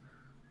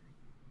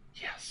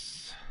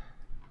 Yes.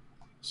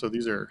 So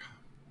these are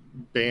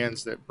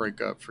bands that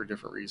break up for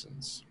different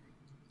reasons.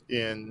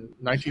 In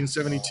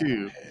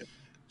 1972,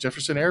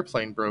 Jefferson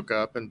Airplane broke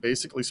up and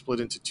basically split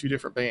into 2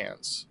 different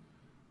bands.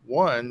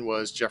 One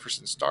was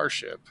Jefferson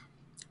Starship.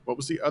 What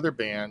was the other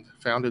band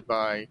founded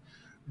by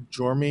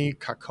Jormi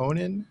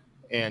Kakkonen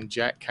and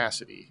Jack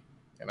Cassidy?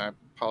 And I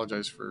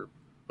apologize for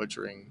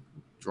butchering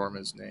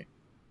Jorma's name.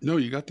 No,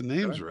 you got the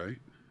names right.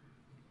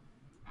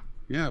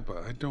 Yeah,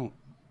 but I don't.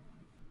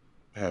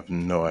 I have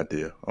no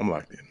idea. I'm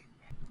locked in.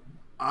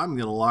 I'm going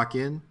to lock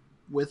in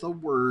with a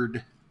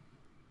word.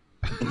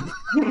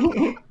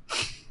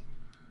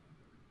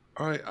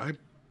 All right,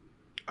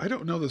 I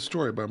don't know the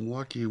story, but I'm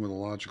locking in with a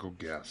logical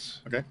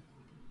guess. Okay.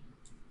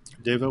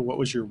 Davo, what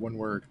was your one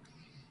word?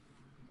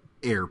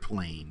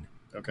 Airplane.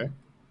 Okay.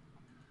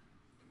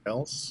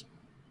 Else?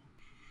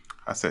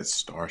 I said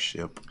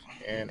Starship.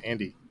 And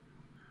Andy.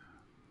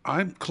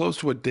 I'm close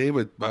to what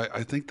David, but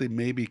I think they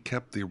maybe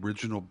kept the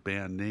original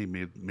band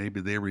name.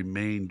 Maybe they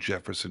remained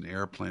Jefferson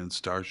Airplane.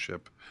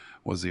 Starship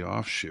was the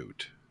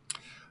offshoot.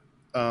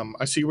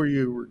 I see where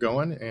you were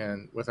going,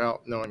 and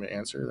without knowing the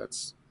answer,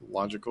 that's a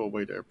logical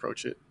way to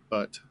approach it.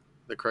 But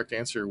the correct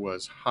answer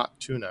was Hot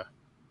Tuna.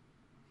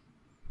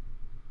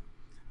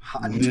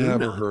 Hot Never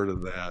tuna. heard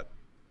of that.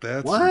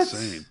 That's What?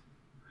 insane.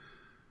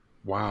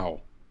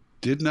 Wow.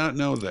 Did not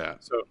know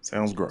that. So,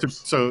 Sounds gross.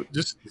 so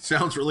just It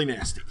sounds really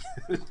nasty.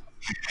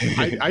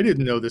 I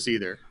didn't know this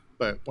either,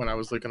 but when I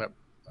was looking up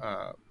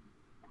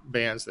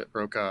bands that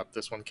broke up,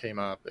 this one came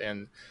up,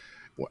 and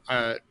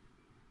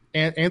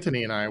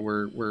Anthony and I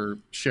were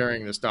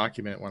sharing this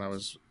document when I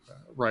was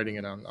writing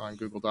it on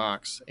Google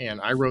Docs, and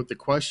I wrote the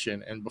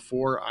question, and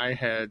before I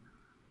had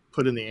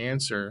put in the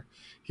answer,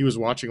 he was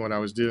watching what I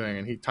was doing,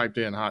 and he typed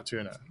in hot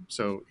tuna,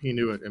 so he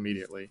knew it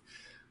immediately.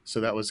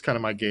 So that was kind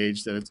of my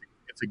gauge that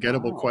it's a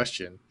gettable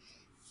question.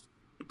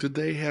 Did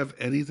they have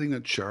anything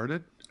that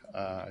charted?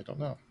 I don't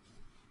know.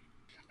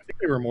 I think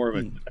they were more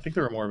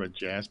of a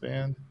jazz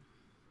band.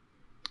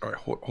 All right,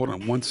 hold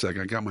on one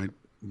second. I got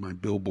my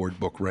Billboard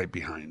book right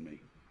behind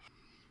me.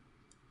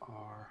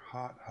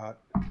 Hot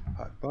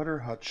butter,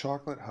 hot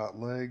chocolate, hot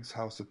legs,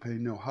 House of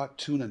Pain. No, Hot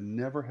Tuna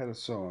never had a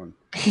song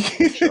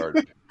that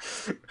charted.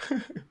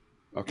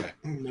 Okay.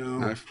 No.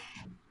 Now,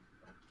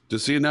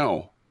 just so you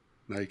know,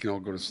 now you can all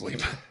go to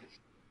sleep.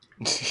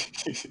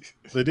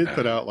 They did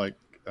put out like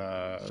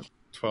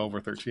 12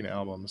 or 13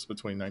 albums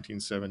between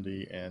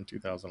 1970 and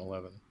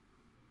 2011.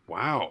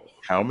 Wow.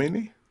 How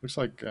many? Looks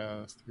like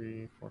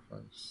 3, 4, 5,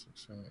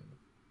 6,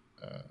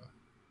 7,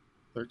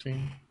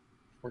 13,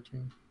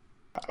 14,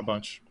 a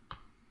bunch.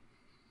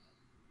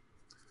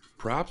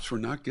 Props for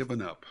not giving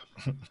up.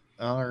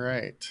 All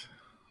right,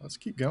 let's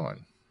keep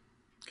going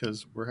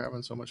because we're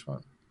having so much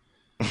fun.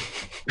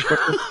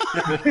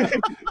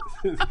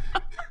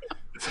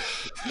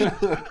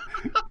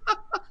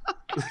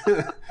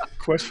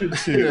 Question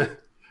 2.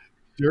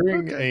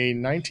 During a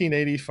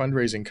 1980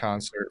 fundraising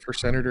concert for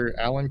Senator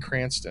Alan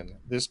Cranston,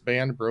 this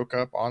band broke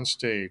up on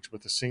stage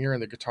with the singer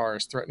and the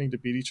guitarist threatening to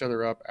beat each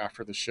other up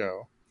after the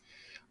show.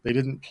 They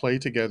didn't play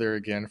together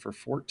again for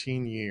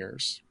 14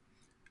 years.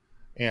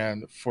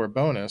 And for a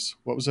bonus,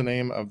 what was the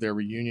name of their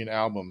reunion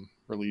album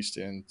released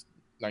in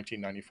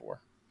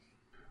 1994?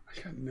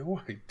 I got no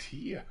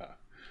idea.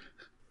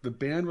 The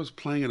band was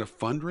playing at a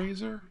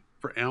fundraiser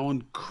for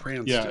Alan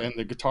Cranston. Yeah, and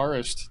the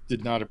guitarist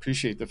did not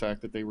appreciate the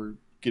fact that they were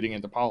getting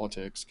into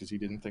politics because he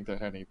didn't think that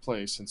had any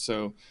place. And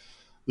so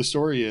the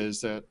story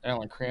is that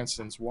Alan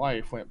Cranston's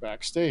wife went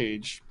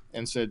backstage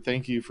and said,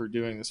 "Thank you for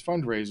doing this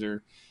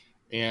fundraiser."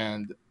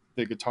 And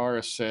the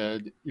guitarist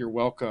said, "You're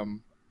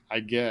welcome, I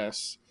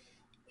guess."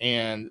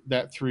 And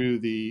that threw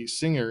the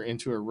singer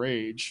into a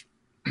rage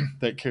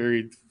that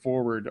carried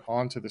forward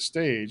onto the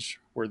stage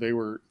where they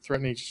were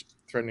threatening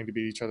to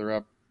beat each other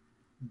up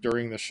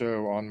during the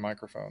show on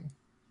microphone.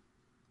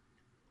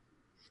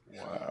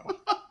 Wow.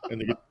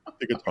 And the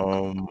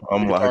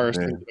I'm locked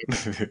in.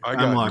 I I'm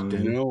got locked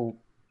in. no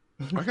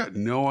I got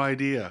no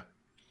idea.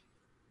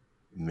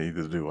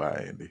 Neither do I,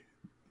 Andy.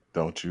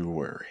 Don't you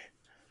worry.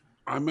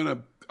 I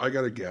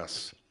got to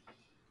guess.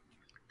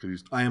 'Cause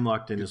he's I am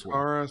locked in as well.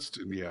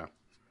 guitarist, and yeah.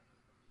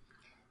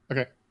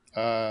 Okay.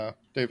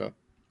 Devo.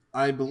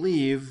 I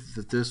believe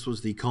that this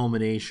was the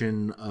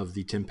culmination of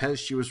the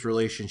tempestuous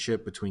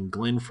relationship between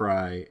Glenn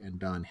Fry and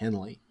Don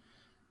Henley.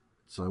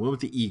 So I went with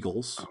the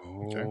Eagles,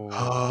 Oh,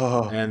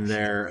 Oh, and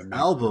their that makes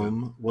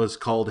album was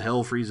called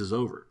Hell Freezes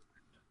Over.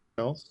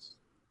 Else?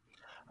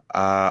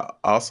 I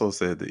also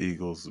said the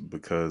Eagles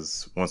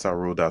because once I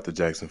ruled out the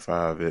Jackson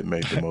 5, it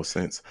made the most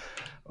sense.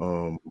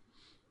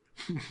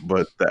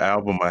 But the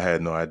album, I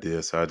had no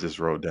idea, so I just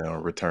wrote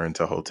down Return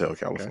to Hotel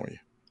California.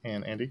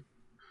 And Andy?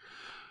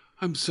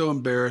 I'm so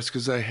embarrassed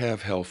because I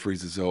have Hell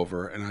Freezes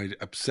Over, and I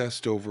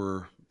obsessed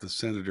over the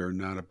Senator,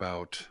 not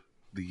about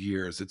the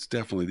years. It's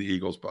definitely the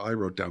Eagles, but I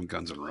wrote down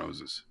Guns N'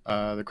 Roses.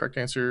 The correct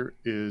answer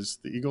is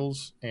the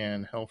Eagles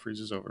and Hell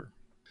Freezes Over.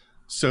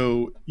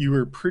 So you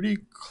were pretty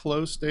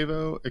close,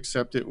 Devo,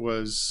 except it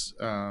was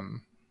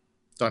Don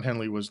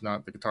Henley was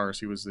not the guitarist;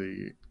 he was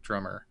the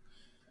drummer.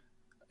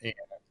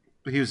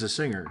 But he was a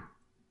singer.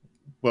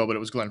 Well, but it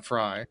was Glenn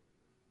Fry.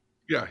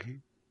 Yeah,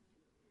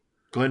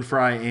 Glenn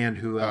Fry and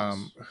who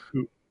else?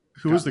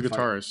 Who was the Got the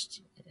fight.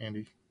 guitarist,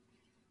 Andy?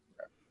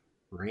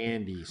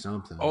 Randy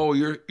something. Oh,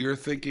 you're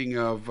thinking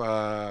of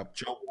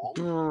Joe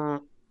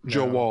Walsh?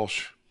 Joe No.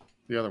 Walsh.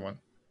 The other one.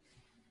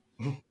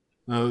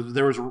 No,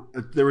 there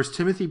was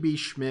Timothy B.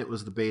 Schmidt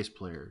was the bass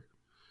player.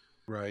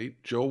 Right.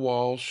 Joe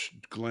Walsh,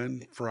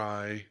 Glenn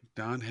Fry,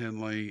 Don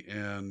Henley,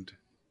 and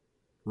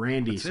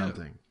Randy That's it.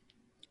 something.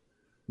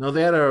 No,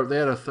 they had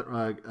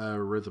a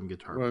rhythm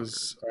guitar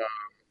Was player,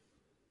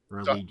 or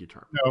a Don- lead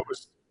guitar. no,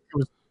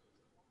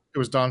 it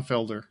was Don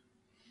Felder.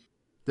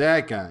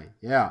 That guy,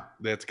 yeah.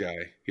 that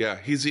guy. Yeah,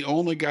 he's the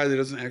only guy that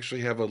doesn't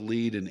actually have a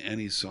lead in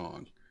any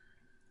song.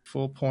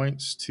 Full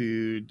points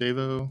to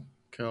Devo.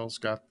 Kel's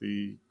got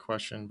the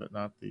question, but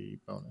not the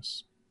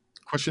bonus.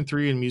 Question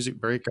 3 in music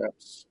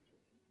breakups.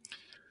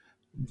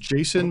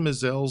 Jason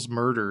Mizell's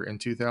murder in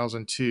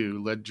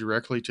 2002 led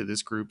directly to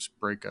this group's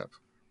breakup.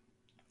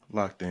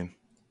 Locked in.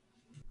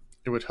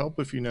 It would help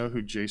if you know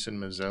who Jason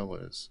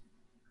Mizell is.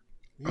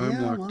 I'm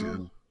Yeah, locked well,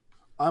 in.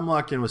 I'm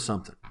locked in with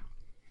something.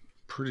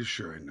 Pretty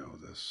sure I know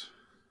this.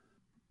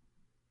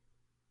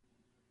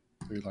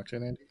 Are you locked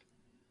in, Andy?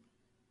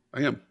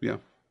 I am. Yeah.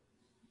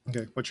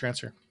 Okay, what's your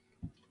answer?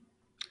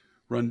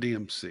 Run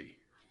DMC.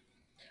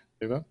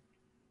 Devo?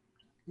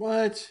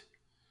 What?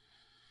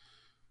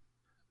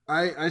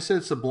 I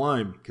said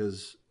Sublime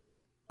because,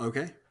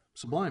 okay,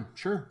 Sublime,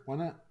 sure, why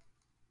not?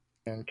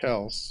 And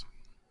Kel's.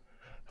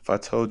 If I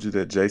told you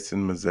that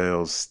Jason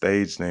Mizell's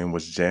stage name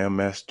was Jam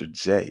Master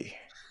Jay,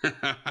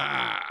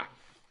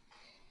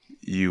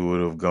 you would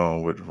have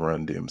gone with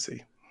Run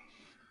DMC.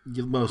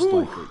 You most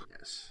likely,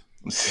 yes.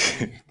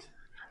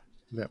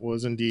 That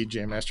was indeed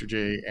Jam Master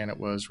Jay, and it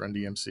was Run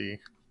DMC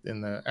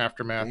in the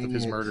aftermath of Dang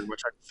his it. murder,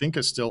 which I think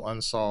is still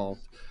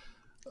unsolved.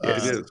 Yeah,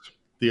 It is.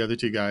 The other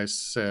two guys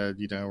said,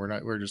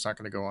 we're just not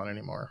going to go on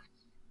anymore.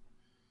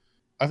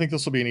 I think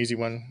this will be an easy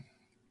one,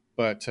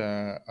 but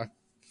I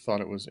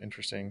thought it was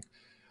interesting.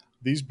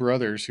 These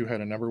brothers, who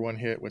had a #1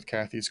 hit with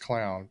Kathy's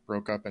Clown,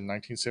 broke up in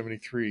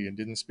 1973 and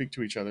didn't speak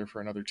to each other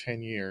for another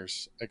 10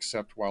 years,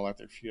 except while at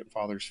their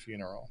father's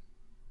funeral.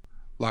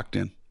 Locked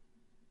in.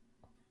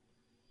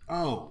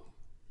 Oh,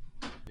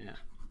 yeah,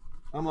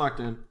 I'm locked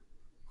in.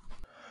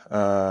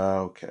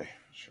 Okay,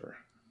 sure.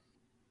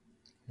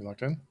 You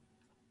locked in?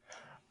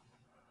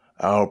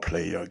 I'll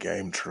play your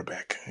game,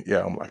 Trebek.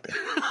 Yeah, I'm locked in.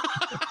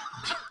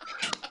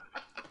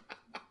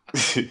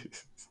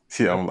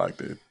 Yeah, I'm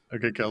locked in.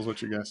 Okay, Kels,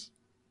 what's your guess?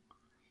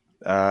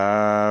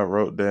 I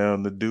wrote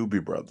down the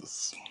Doobie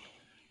Brothers.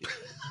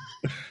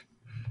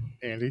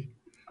 Andy?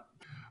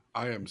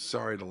 I am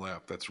sorry to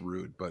laugh. That's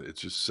rude, but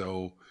it's just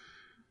so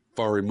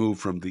far removed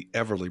from the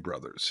Everly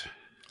Brothers.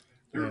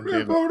 And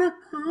Devo?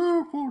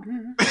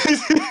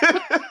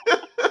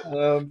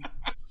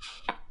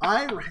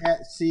 I would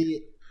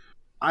think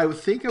I would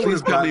Please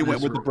have tell me gotten you went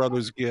this with the right.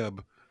 Brothers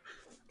Gibb.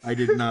 I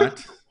did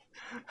not.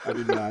 I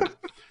did not.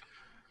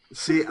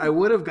 See, I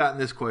would have gotten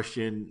this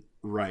question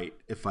right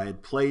if I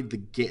had played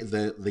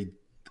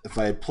if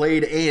I had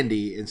played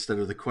Andy instead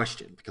of the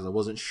question, because I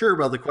wasn't sure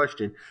about the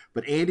question,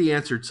 but Andy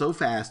answered so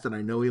fast, and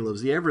I know he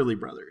loves the Everly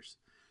Brothers.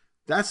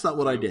 That's not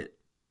what I did.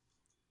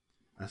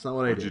 That's not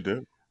what What'd I you did.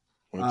 do?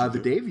 What'd The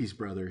you do? Davies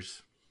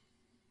Brothers,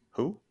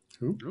 Who?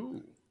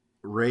 Ooh,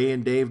 Ray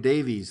and Dave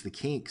Davies, the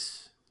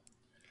Kinks.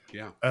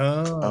 yeah.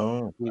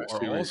 Oh, Who I see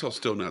are where also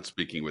still not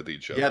speaking with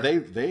each other. Yeah,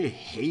 they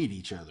hate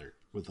each other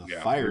with a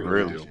Yeah, fiery they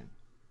really passion.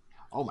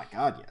 Oh my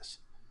God, yes.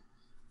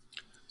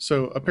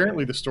 So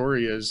apparently the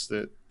story is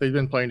that they've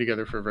been playing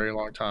together for a very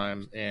long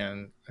time,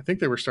 and I think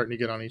they were starting to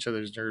get on each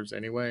other's nerves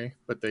anyway,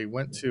 but they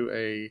went to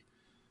a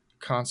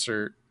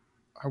concert.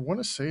 I want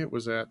to say it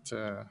was at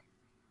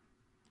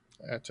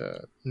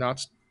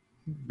Knott's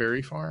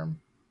Berry Farm,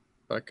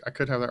 but I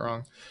could have that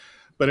wrong.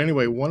 But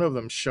anyway, one of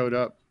them showed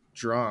up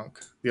drunk.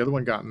 The other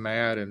one got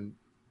mad and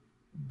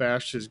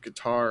bashed his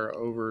guitar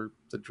over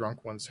the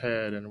drunk one's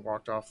head and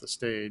walked off the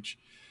stage.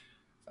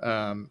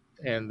 And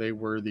they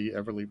were the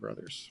Everly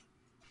Brothers.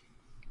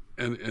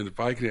 And if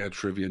I could add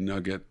trivia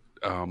nugget,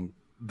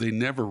 they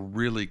never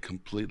really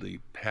completely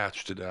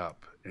patched it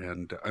up.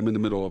 And I'm in the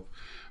middle of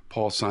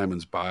Paul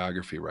Simon's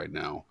biography right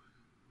now,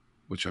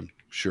 which I'm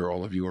sure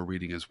all of you are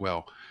reading as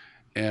well.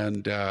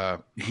 And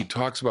he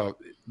talks about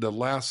the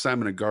last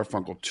Simon and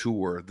Garfunkel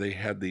tour. They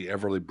had the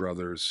Everly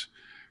Brothers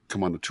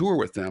come on the tour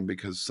with them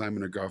because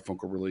Simon and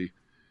Garfunkel really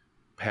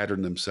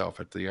patterned themselves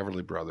at the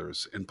Everly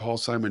Brothers. And Paul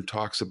Simon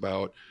talks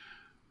about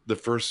the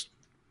first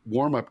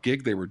warm-up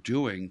gig they were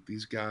doing.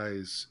 These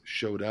guys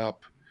showed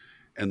up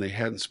and they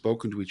hadn't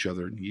spoken to each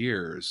other in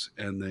years.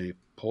 And they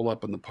pull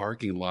up in the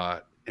parking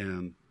lot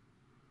and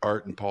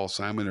Art and Paul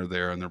Simon are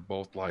there. And they're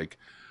both like,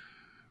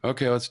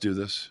 okay, let's do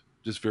this.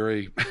 Just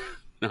very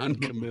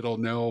non-committal.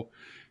 No,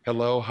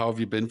 hello, how have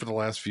you been for the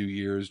last few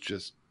years?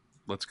 Just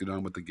let's get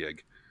on with the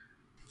gig.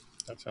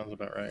 That sounds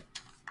about right.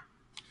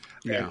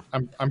 Yeah.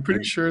 I'm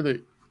pretty sure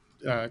that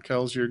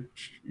Kels,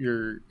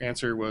 your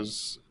answer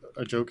was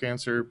a joke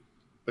answer,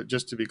 but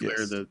just to be clear,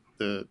 Yes.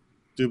 the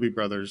Doobie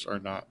Brothers are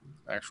not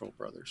actual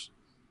brothers.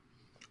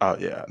 Oh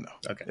yeah, I know.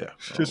 Okay, Yeah.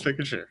 just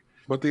making sure.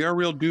 But they are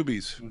real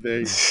doobies,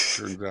 They,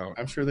 turns out.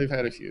 I'm sure they've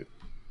had a few.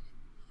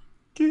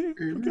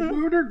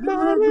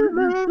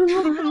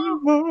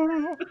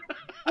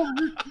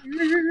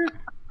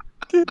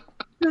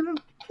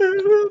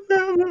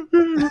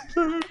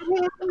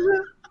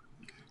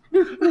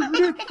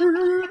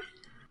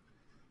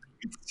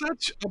 It's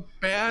such a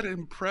bad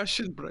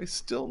impression, but I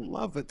still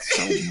love it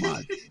so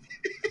much.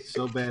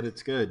 So bad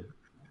it's good.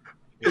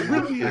 It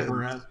really Back is.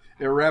 around,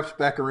 it wraps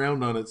back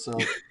around on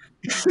itself.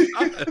 It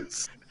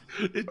does.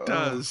 It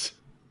does.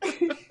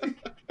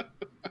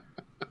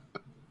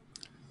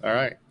 All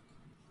right.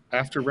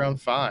 After round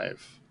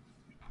 5,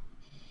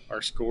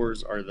 our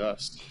scores are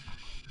thus: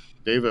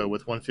 Davo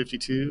with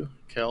 152,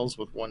 Kels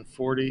with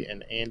 140,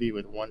 and Andy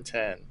with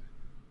 110.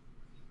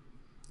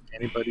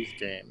 Anybody's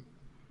game.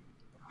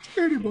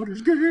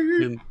 Anybody's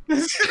game. And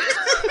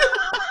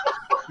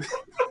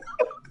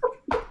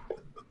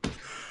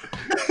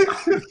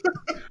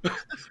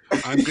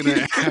I'm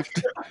gonna have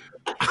to.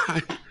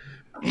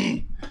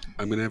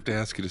 I'm gonna have to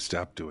ask you to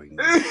stop doing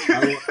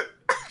that.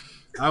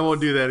 I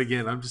won't do that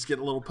again. I'm just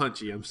getting a little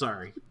punchy. I'm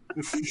sorry.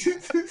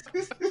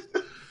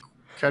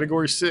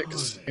 Category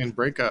 6 in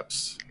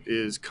breakups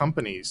is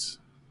companies.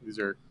 These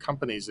are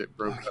companies that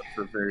broke up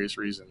for various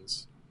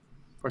reasons.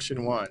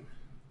 Question 1.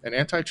 An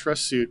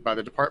antitrust suit by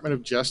the Department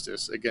of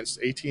Justice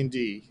against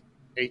AT&T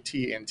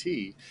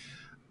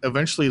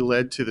eventually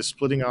led to the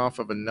splitting off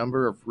of a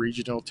number of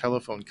regional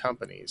telephone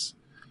companies.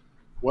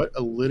 What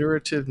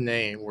alliterative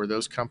name were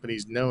those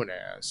companies known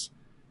as?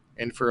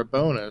 And for a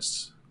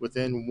bonus,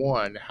 within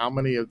one, how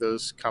many of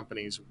those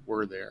companies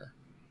were there?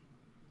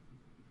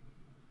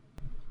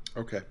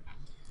 Okay.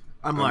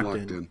 I'm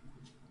locked in.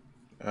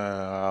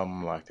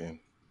 I'm locked in.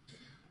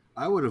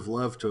 I would have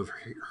loved to have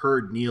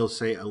heard Neil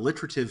say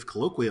alliterative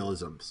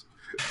colloquialisms.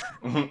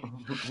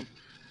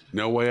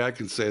 No way I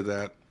can say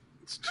that.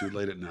 It's too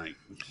late at night.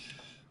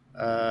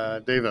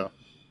 Davo.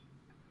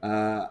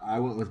 I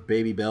went with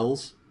Baby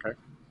Bells. Okay.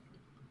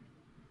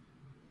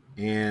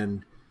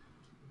 And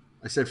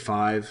I said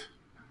 5.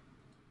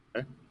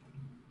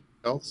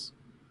 Else?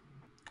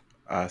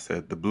 I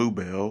said the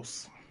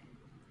Bluebells,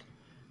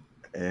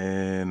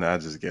 and I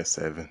just guessed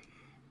 7.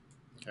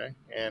 Okay.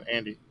 And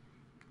Andy.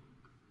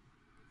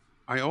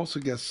 I also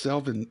guessed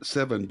 7,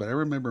 but I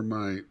remember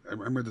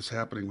this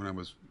happening when I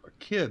was a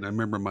kid. I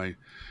remember my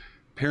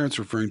parents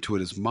referring to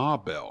it as Ma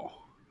Bell.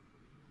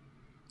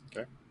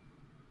 Okay.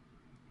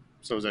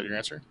 So is that your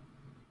answer?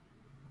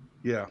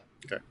 Yeah.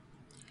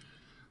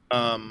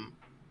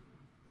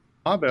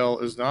 Ma Bell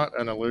is not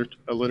an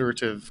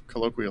alliterative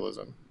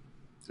colloquialism.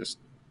 Just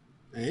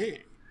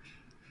Hey.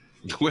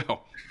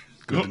 Well,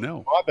 good to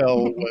know. Ma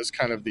Bell was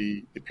kind of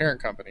the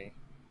parent company,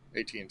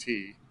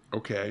 AT&T.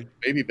 Okay.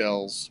 Baby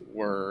Bells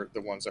were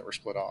the ones that were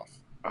split off.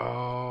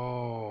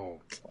 Oh,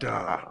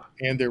 duh.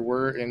 And there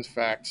were, in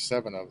fact,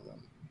 7 of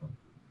them.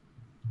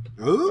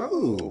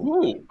 Ooh.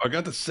 Ooh, I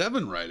got the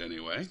 7 right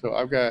anyway. So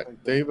I've got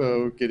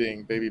Davo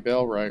getting Baby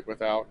Bell right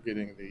without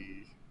getting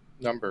the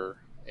number,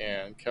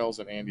 and Kels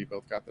and Andy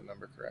both got the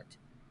number correct.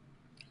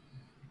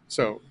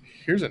 So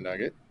here's a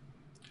nugget.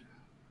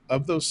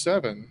 Of those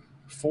 7,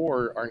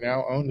 4 are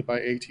now owned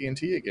by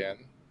AT&T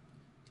again.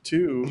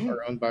 2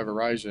 are owned by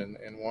Verizon,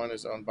 and 1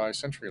 is owned by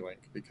CenturyLink,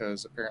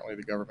 because apparently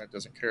the government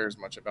doesn't care as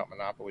much about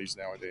monopolies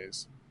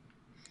nowadays.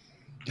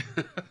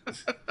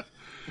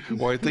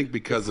 Well, I think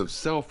because of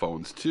cell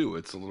phones too,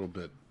 it's a little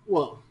bit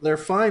Well, they're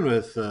fine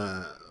with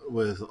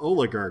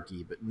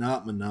oligarchy, but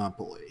not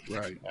monopoly.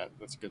 right.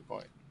 That's a good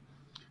point.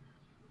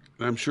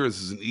 And I'm sure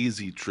this is an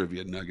easy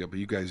trivia nugget, but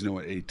you guys know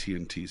what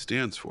AT&T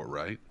stands for,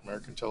 right?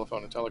 American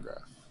Telephone and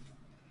Telegraph.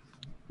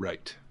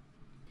 Right.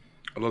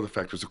 I love the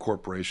fact there's a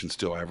corporation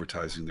still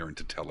advertising they're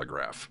into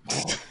telegraph.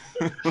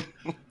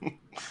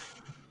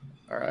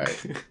 All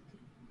right.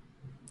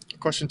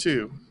 Question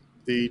 2.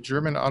 The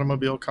German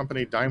automobile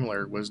company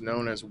Daimler was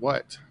known as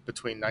what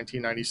between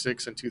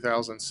 1996 and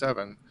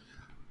 2007,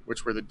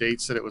 which were the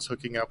dates that it was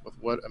hooking up with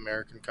what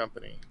American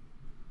company?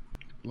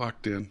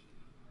 Locked in.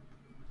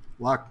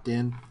 Locked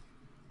in.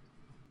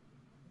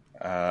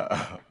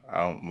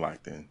 I'm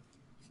locked in.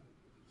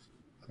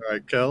 All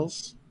right,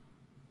 Kels,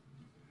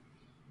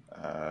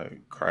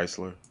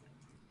 Chrysler,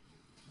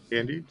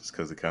 Andy, just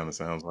because it kind of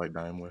sounds like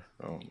Daimler.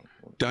 I don't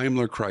know.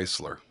 Daimler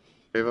Chrysler.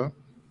 Ava.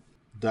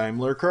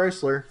 Daimler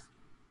Chrysler.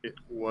 It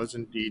was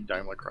indeed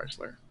Daimler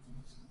Chrysler.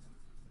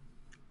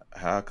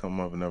 How come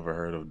I've never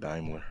heard of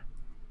Daimler?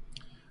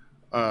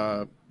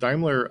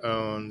 Daimler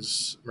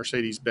owns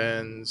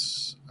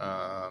Mercedes-Benz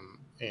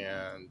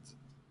and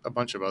a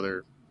bunch of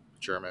other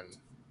German,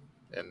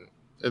 and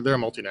they're a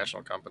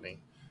multinational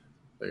company.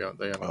 They own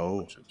a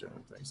bunch of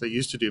different things. They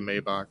used to do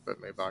Maybach,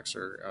 but Maybachs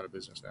are out of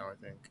business now, I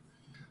think.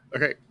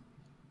 Okay.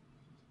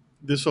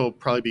 This will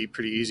probably be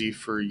pretty easy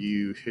for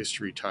you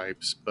history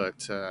types,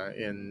 but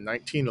in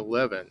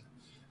 1911,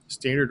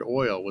 Standard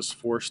Oil was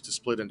forced to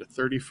split into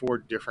 34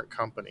 different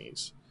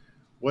companies.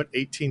 What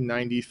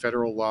 1890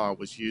 federal law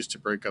was used to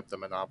break up the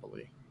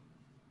monopoly?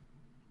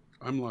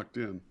 I'm locked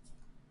in.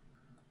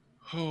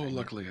 Oh,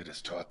 luckily I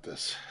just taught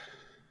this.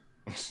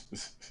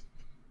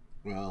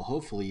 Well,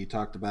 hopefully you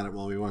talked about it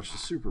while we watched the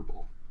Super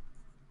Bowl.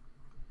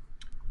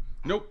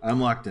 Nope. I'm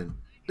locked in.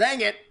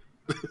 Dang it!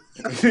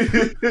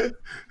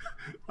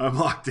 I'm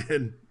locked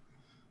in.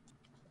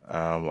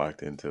 I'm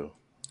locked in too.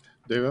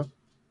 Deva?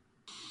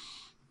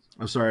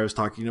 I'm sorry, I was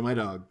talking to my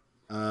dog.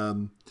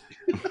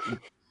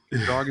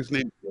 Your dog is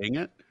named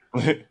Dang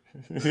It?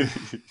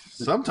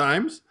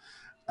 Sometimes.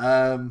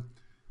 I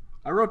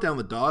wrote down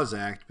the Dawes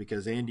Act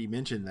because Andy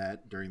mentioned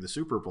that during the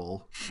Super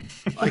Bowl.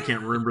 I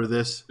can't remember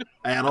this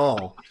at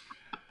all.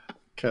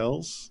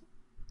 Kels?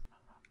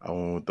 I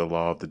went with the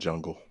law of the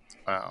jungle.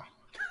 Wow.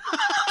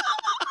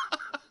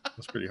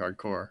 That's pretty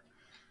hardcore.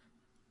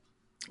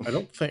 I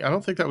don't think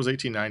that was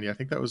 1890. I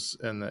think that was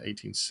in the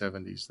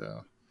 1870s,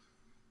 though.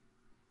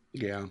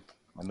 Yeah.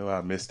 I know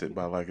I missed it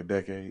by like a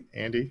decade.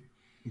 Andy?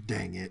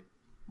 Dang it.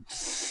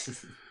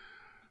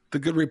 The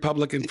good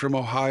Republican from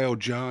Ohio,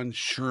 John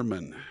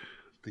Sherman.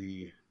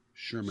 The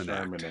Sherman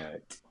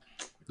Act.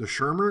 The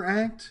Shermer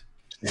Act?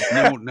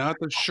 No, not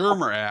the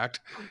Shermer Act,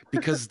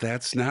 because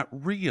that's not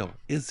real,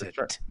 is it?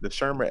 The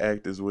Shermer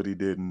Act is what he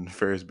did in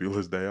Ferris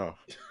Bueller's Day Off.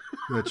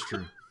 That's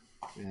true.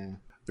 Yeah.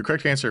 The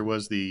correct answer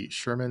was the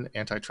Sherman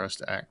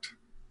Antitrust Act.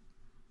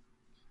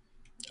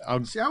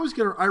 See,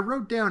 I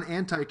wrote down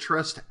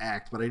Antitrust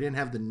Act, but I didn't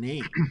have the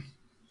name.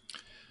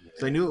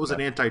 I knew it was an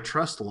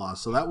antitrust law,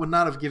 so that would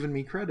not have given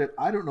me credit.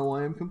 I don't know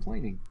why I'm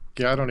complaining.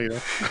 Yeah, I don't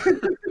either.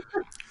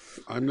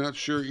 I'm not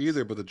sure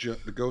either, but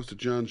the ghost of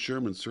John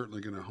Sherman's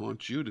certainly going to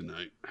haunt you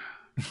tonight.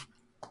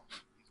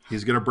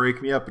 He's going to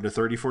break me up into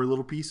 34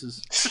 little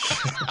pieces.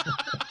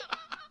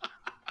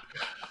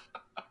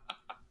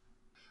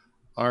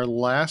 Our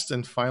last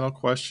and final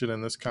question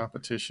in this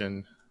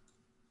competition,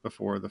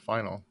 before the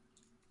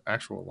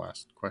actual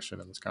last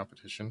question in this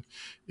competition,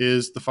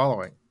 is the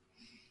following.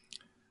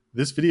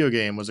 This video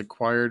game was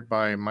acquired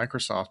by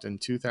Microsoft in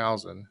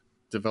 2000,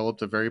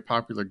 developed a very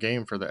popular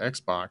game for the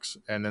Xbox,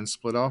 and then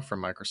split off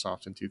from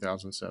Microsoft in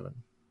 2007.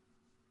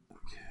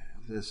 Okay,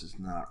 this is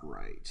not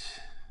right.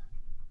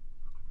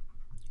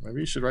 Maybe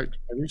you should write.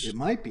 It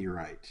might be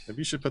right. Maybe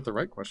you should put the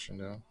right question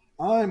down.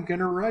 I'm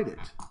gonna write it.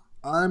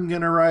 I'm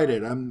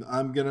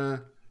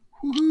gonna.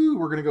 Woohoo!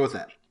 We're gonna go with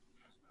that.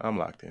 I'm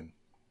locked in.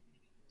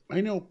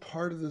 I know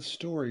part of the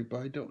story,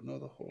 but I don't know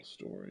the whole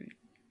story.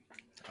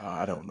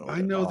 I don't know.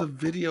 I know the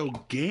video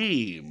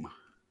game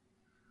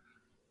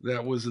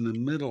that was in the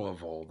middle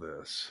of all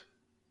this,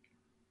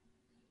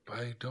 but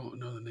I don't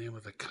know the name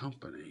of the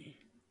company.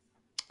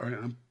 All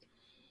right,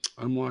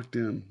 I'm locked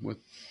in with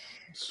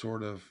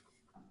sort of.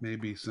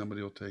 Maybe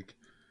somebody will take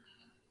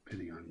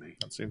pity on me.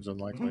 That seems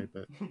unlikely,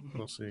 but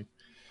we'll see.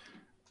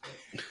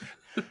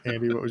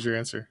 Andy, what was your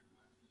answer?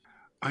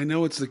 I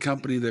know it's the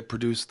company that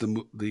produced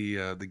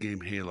the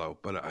game Halo,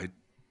 but I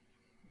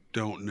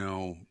don't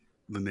know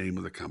the name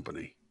of the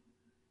company.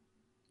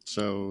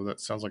 So that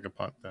sounds like a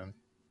punt then.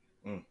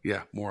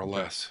 Yeah, more or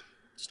less.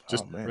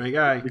 Just right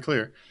guy. Be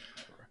clear.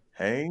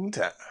 Hang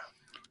time.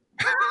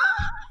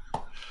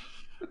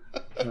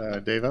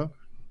 Davo?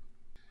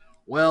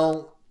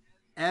 Well,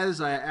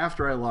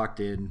 after I locked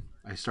in,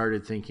 I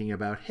started thinking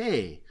about,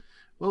 hey,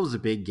 what was a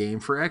big game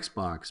for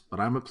Xbox? But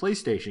I'm a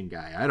PlayStation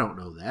guy. I don't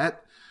know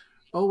that.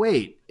 Oh,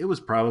 wait, it was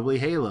probably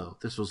Halo.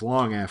 This was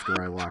long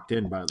after I locked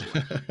in, by the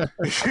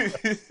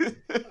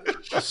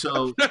way.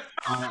 So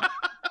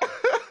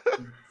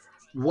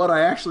what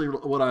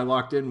I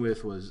locked in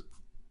with was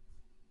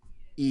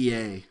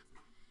EA.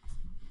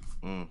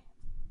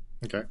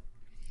 Okay.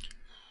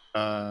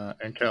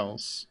 And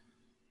Kels?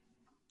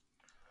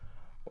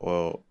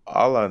 Well,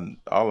 all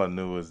I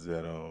knew is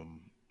that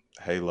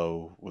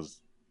Halo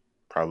was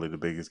probably the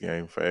biggest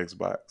game for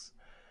Xbox,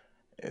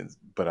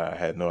 but I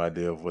had no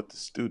idea of what the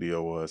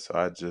studio was, so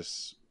I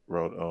just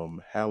wrote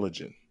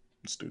Halogen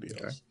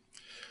Studios. Okay.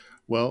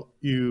 Well,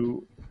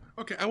 you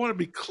Okay, I want to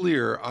be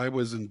clear. I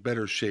was in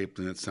better shape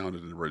than it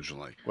sounded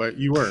originally. Well,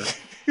 you were.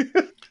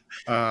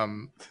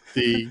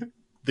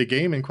 The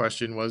game in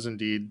question was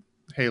indeed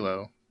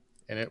Halo,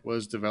 and it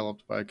was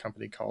developed by a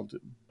company called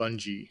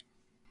Bungie.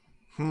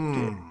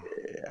 Hmm.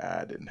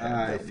 Yeah, I didn't have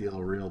I that one.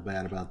 feel real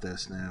bad about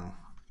this now.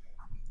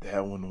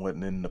 That one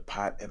wasn't in the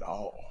pot at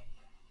all.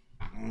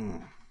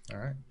 Mm.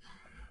 All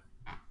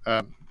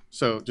right.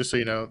 So just so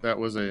you know, that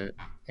was a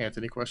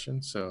Anthony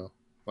question, so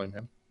blame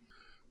him.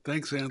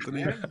 Thanks,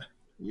 Anthony.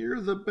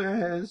 You're the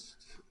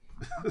best.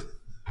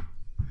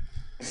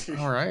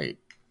 All right.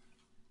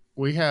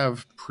 We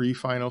have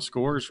pre-final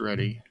scores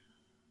ready.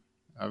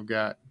 I've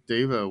got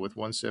Davo with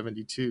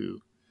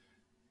 172,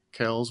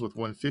 Kells with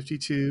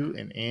 152,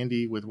 and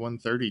Andy with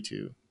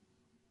 132.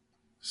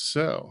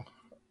 So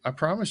I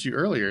promised you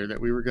earlier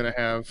that we were going to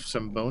have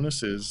some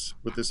bonuses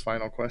with this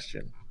final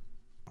question.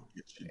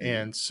 Yes, you did.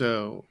 And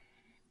so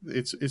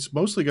it's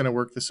mostly going to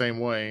work the same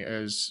way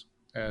as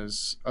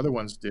other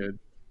ones did.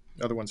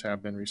 Other ones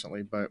have been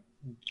recently, but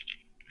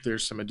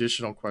there's some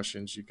additional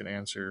questions you can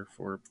answer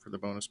for the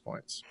bonus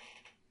points.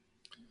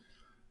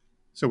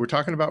 So we're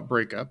talking about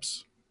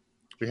breakups.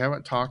 We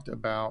haven't talked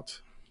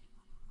about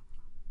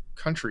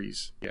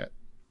countries yet,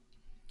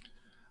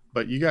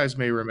 but you guys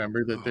may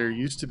remember that there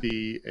used to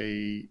be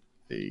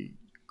a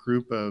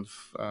group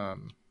of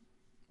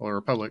or a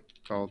republic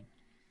called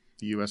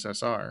the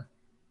USSR.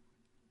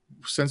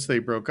 Since they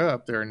broke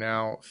up, there are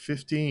now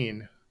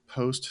 15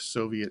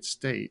 post-Soviet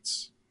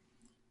states.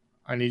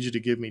 I need you to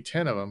give me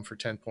 10 of them for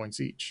 10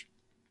 points each.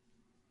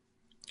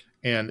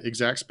 And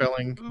exact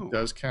spelling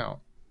does count.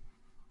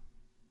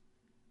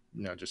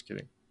 No, just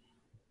kidding.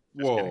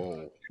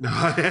 Whoa. Wait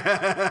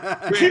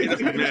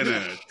Wait a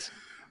minute.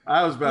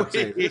 I was about to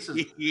say, this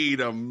is... Wait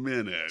a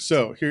minute.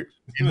 So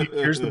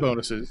here's the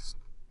bonuses.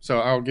 So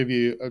I'll give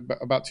you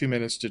about 2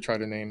 minutes to try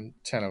to name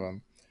 10 of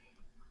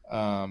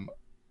them.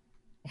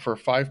 For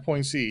 5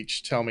 points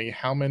each, tell me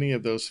how many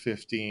of those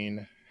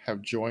 15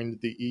 have joined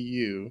the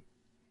EU,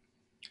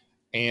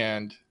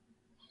 and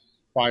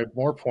 5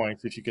 more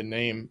points if you can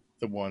name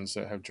the ones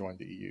that have joined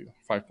the EU.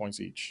 5 points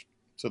each.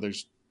 So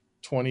there's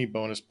 20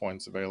 bonus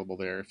points available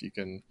there if you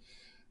can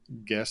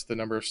guess the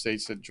number of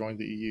states that joined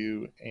the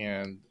EU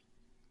and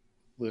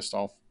list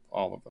all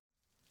of them.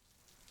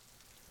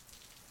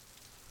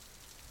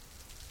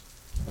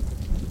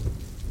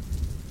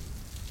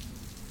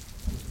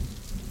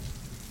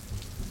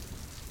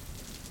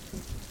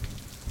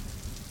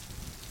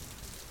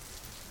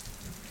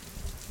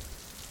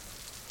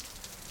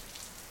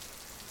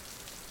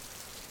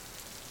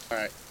 All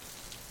right,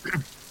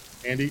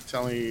 Andy,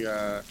 tell me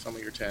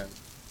your 10.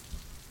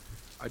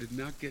 I did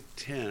not get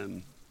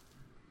 10,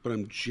 but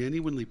I'm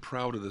genuinely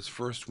proud of this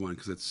first one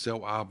because it's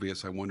so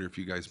obvious. I wonder if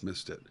you guys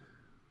missed it.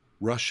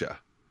 Russia.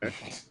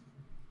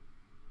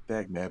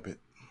 Dagnabbit.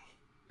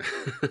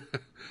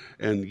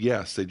 And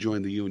yes, they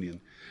joined the Union.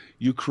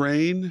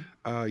 Ukraine,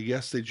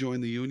 yes, they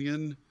joined the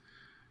Union.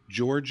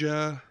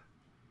 Georgia,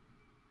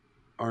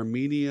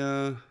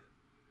 Armenia,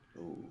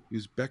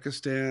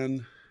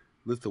 Uzbekistan,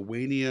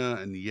 Lithuania,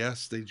 and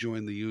yes, they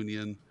joined the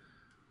Union.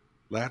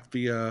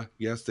 Latvia,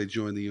 yes, they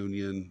joined the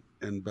Union.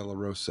 And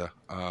Belarus,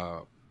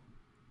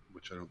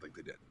 which I don't think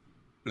they did.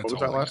 That's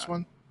What was that last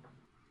one?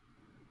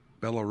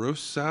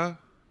 Belarus,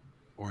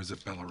 or is it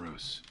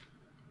Belarus?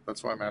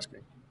 That's why I'm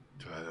asking.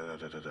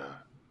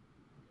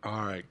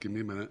 All right, give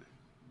me a minute.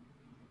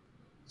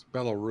 It's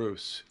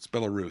Belarus. It's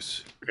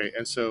Belarus. Okay,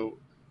 and so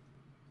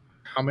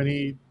how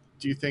many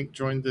do you think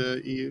joined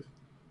the E EU?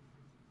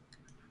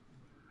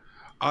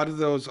 Out of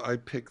those, I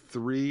picked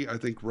 3. I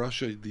think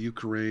Russia, the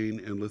Ukraine,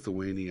 and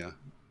Lithuania.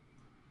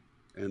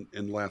 And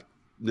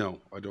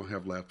no, I don't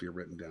have Latvia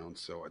written down,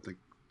 so I think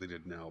they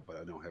did now, but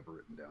I don't have it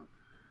written down.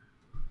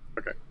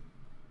 Okay.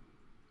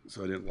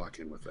 So I didn't lock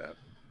in with that.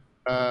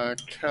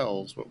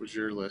 Kells, what was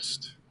your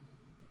list?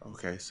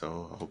 Okay,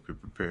 so I hope you're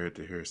prepared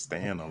to hear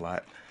Stan a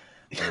lot.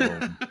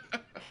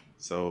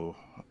 So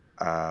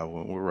I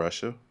went with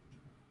Russia,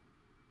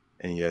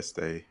 and yes,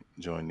 they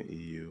joined the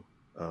EU.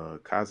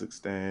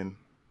 Kazakhstan,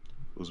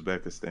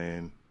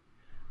 Uzbekistan,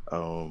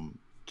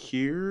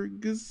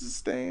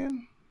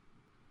 Kyrgyzstan.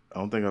 I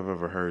don't think I've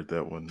ever heard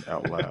that one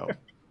out loud.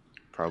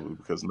 Probably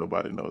because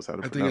nobody knows how to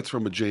pronounce it. I think it's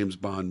from a James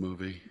Bond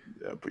movie.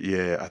 Yeah, but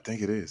yeah, I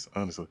think it is,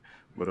 honestly.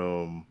 But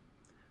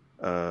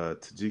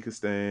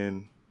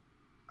Tajikistan,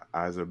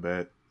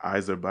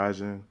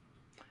 Azerbaijan,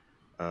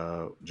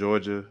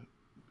 Georgia,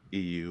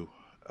 EU,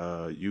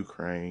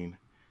 Ukraine,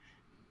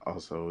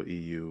 also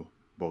EU,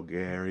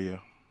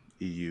 Bulgaria,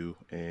 EU,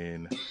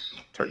 and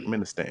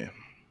Turkmenistan.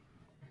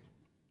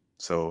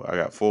 So I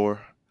got 4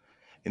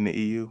 in the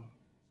EU,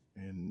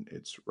 and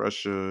it's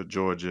Russia,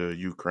 Georgia,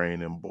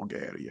 Ukraine, and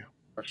Bulgaria.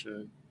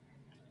 Russia,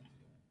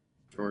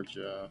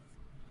 Georgia,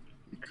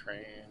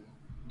 Ukraine,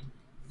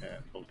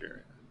 and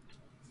Bulgaria.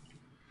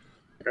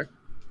 Okay.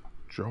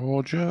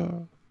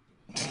 Georgia.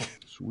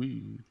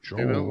 Sweet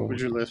Georgia. David, what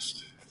was your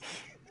list?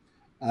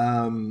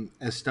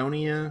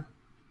 Estonia,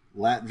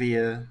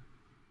 Latvia,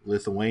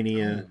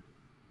 Lithuania,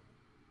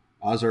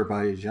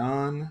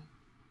 Azerbaijan,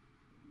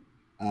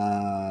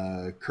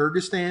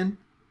 Kyrgyzstan,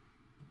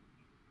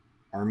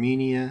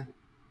 Armenia,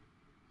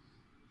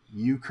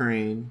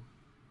 Ukraine,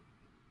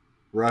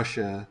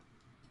 Russia,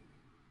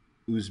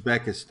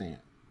 Uzbekistan.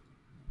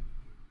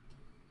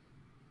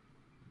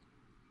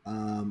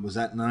 Was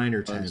that 9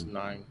 or 10? Was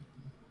 9.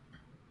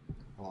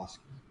 Lost.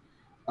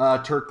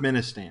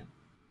 Turkmenistan.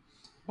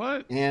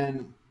 What?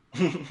 And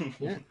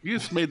yeah, You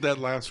just made that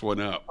last one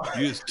up.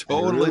 You just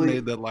totally Really?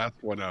 made that last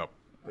one up.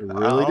 I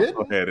really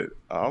did.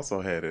 I also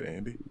had it,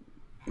 Andy.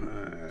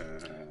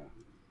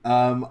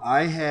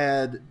 I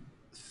had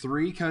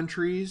 3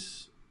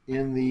 countries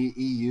in the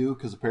EU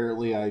because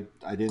apparently I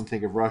didn't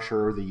think of Russia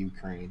or the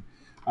Ukraine.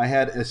 I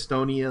had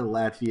Estonia,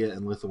 Latvia,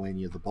 and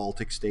Lithuania, the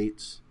Baltic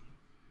states,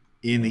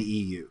 in the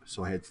EU.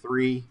 So I had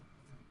 3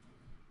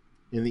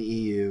 in the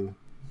EU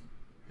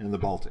and the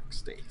Baltic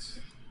states.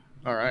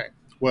 All right.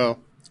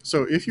 Well,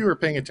 so if you were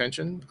paying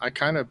attention, I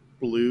kind of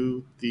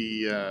blew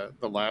the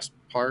last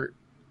part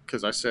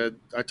because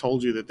I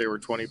told you that there were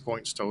 20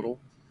 points total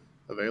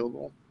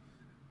available.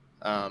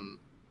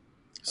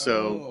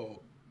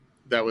 So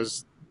that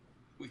was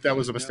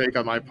a mistake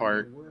on my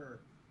part.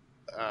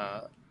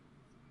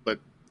 But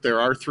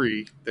there are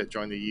 3 that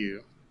joined the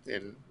EU,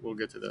 and we'll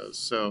get to those.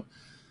 So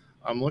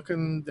I'm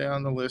looking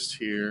down the list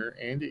here.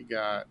 Andy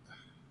got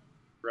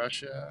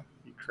Russia,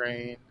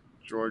 Ukraine,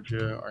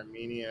 Georgia,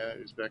 Armenia,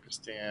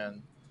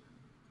 Uzbekistan,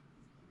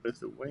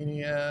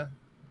 Lithuania,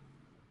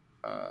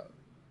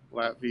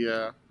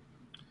 Latvia,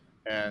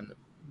 and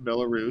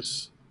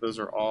Belarus. Those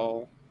are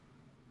all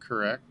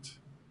correct.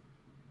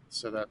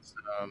 So that's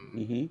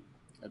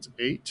that's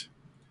 8.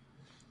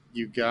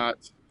 You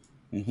got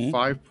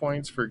 5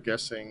 points for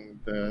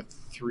guessing the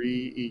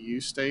 3 EU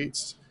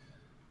states.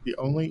 The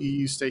only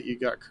EU state you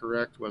got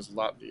correct was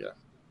Latvia.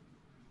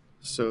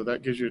 So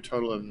that gives you a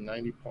total of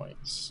 90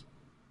 points.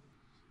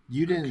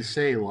 You didn't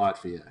say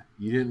Latvia.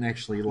 You didn't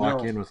actually lock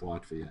No. in with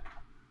Latvia.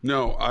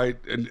 No, I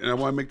want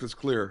to make this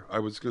clear. I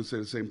was going to say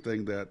the same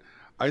thing, that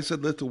I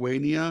said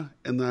Lithuania,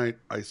 and then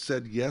I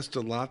said yes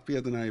to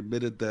Latvia. Then I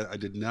admitted that I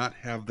did not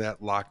have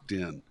that locked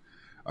in.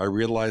 I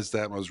realized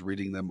that when I was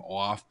reading them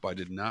off, but I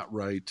did not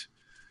write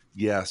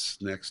yes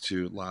next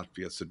to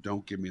Latvia. So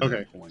don't give me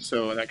that point.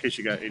 So in that case,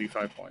 you got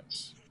 85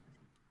 points.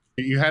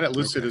 You had it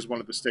listed Okay. as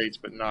one of the states,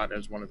 but not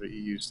as one of the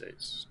EU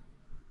states.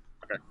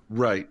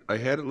 Right. I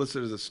had it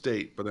listed as a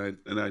state, but I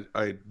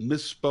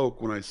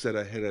misspoke when I said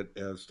I had it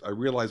as. I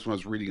realized when I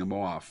was reading them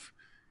off,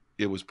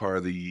 it was part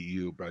of the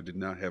EU, but I did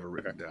not have it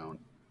written down.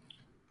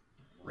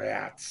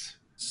 Rats.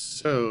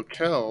 So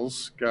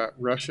Kells got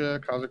Russia,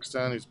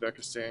 Kazakhstan,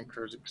 Uzbekistan,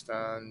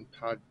 Kyrgyzstan,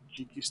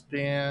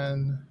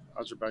 Tajikistan,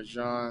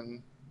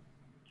 Azerbaijan,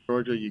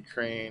 Georgia,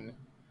 Ukraine.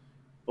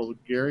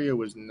 Bulgaria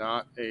was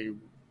not a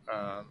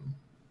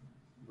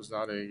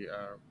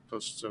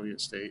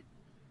post-Soviet state.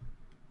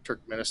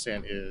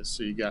 Turkmenistan is.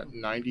 So you got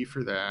 90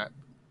 for that.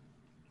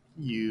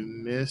 You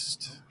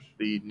missed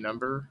the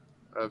number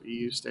of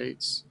EU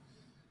states,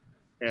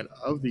 and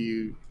of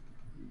the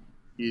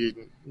you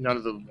didn't. None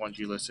of the ones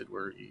you listed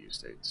were EU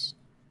states.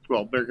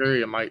 Well,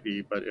 Bulgaria might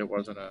be, but it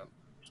wasn't a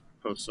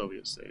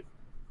post-Soviet state.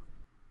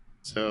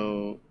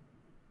 So,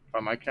 by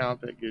my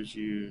count, that gives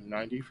you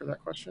 90 for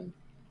that question.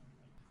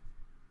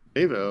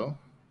 Devo,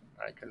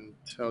 I can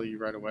tell you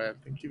right away, I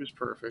think he was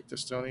perfect.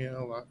 Estonia,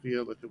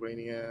 Latvia,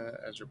 Lithuania,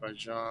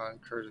 Azerbaijan,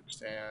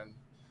 Kyrgyzstan,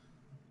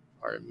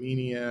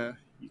 Armenia,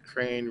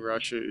 Ukraine,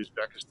 Russia,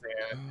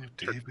 Uzbekistan, and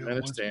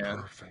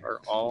Turkmenistan are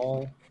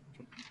all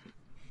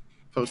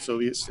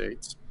post-Soviet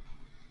states.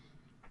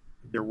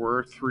 There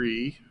were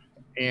 3,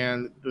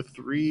 and the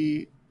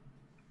 3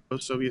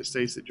 post-Soviet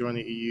states that joined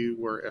the EU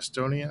were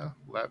Estonia,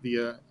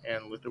 Latvia,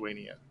 and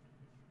Lithuania.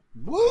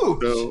 Woo!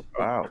 So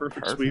Wow, a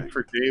perfect perfect. sweep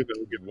for Dave. That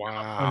will give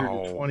Wow.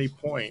 120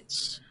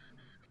 points.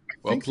 I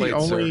Well think played, the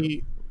sir.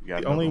 only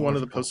Got the only another one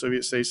of the point.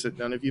 post-Soviet states that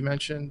none of you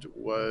mentioned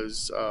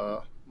was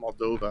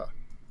Moldova.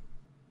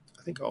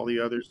 I think all the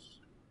others.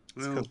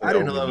 Well, I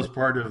didn't know that was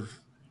part of.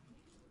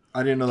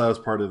 I didn't know that was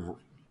part of.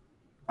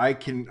 I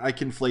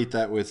conflate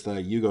that with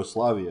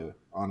Yugoslavia.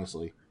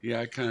 Honestly, yeah,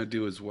 I kind of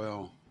do as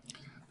well.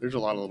 There's a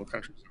lot of little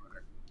countries over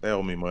there. They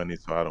owe me money,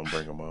 so I don't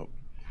bring them up.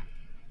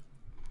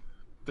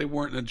 They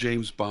weren't in a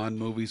James Bond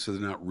movie, so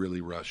they're not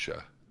really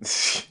Russia.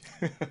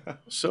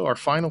 So our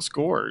final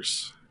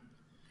scores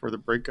for the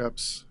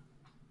breakups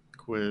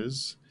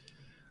quiz.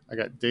 I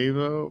got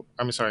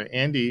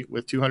Andy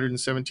with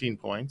 217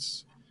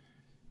 points,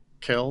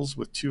 Kells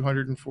with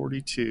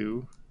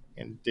 242,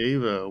 and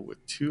Davo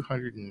with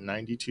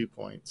 292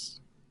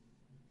 points.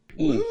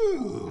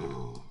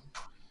 Ooh.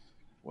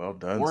 Well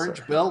done, Orange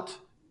sir. belt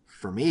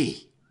for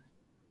me.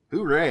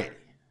 Hooray!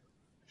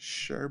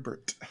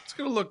 Sherbert. It's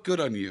going to look good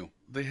on you.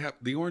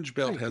 The orange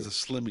belt Thank has you. a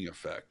slimming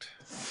effect.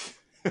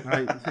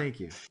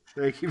 Thank you.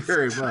 Thank you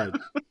very much.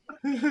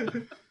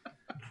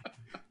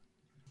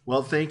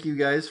 Well, thank you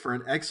guys for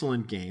an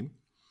excellent game.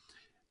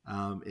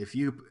 If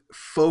you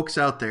folks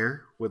out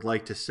there would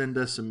like to send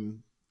us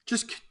some,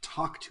 just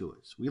talk to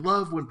us. We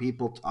love when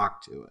people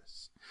talk to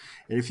us.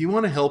 And if you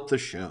want to help the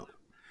show,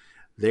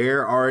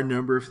 there are a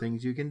number of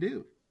things you can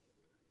do.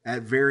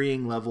 at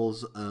varying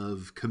levels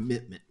of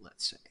commitment,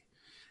 let's say.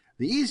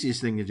 The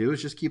easiest thing to do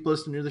is just keep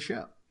listening to the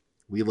show.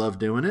 We love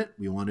doing it.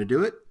 We want to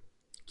do it.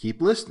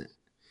 Keep listening.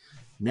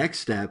 Next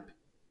step,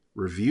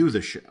 review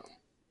the show.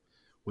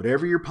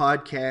 Whatever your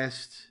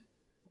podcast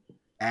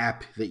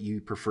app that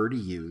you prefer to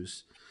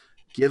use,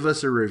 give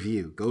us a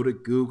review. Go to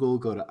Google,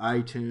 go to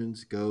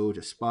iTunes, go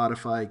to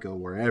Spotify, go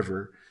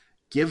wherever.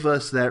 Give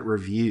us that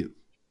review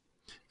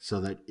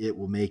so that it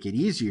will make it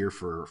easier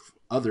for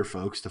other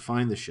folks to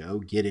find the show,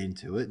 get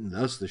into it, and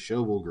thus the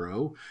show will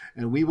grow,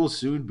 and we will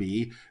soon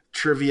be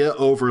trivia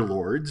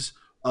overlords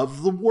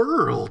of the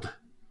world.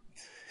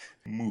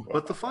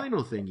 But the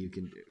final thing you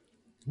can do,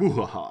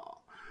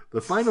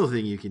 the final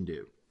thing you can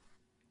do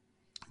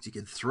is you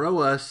can throw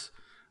us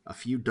a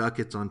few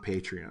ducats on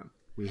Patreon.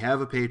 We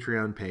have a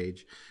Patreon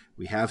page.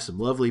 We have some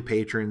lovely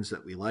patrons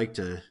that we like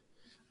to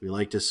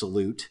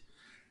salute.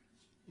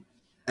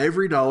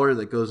 Every dollar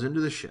that goes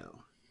into the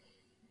show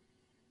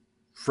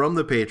from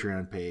the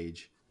Patreon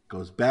page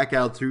goes back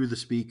out through the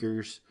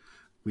speakers.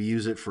 We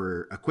use it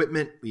for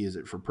equipment. We use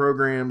it for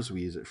programs.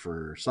 We use it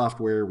for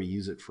software. We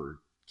use it for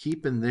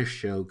keeping this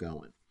show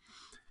going.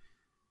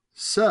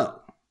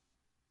 So,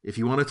 if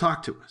you want to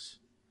talk to us,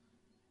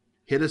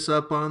 hit us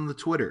up on the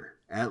Twitter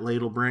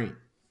 @LadleBrain.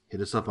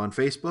 Hit us up on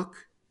Facebook.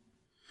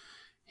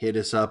 Hit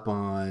us up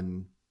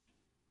on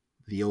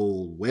the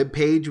old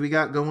webpage we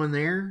got going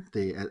there,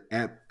 the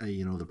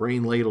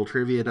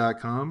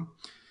brainladletrivia.com.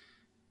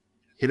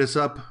 Hit us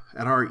up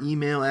at our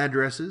email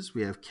addresses.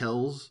 We have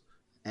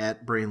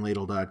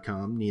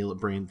Kells@brainladle.com,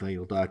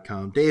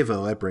 Neil@brainladle.com,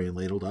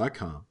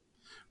 Davo@brainladle.com.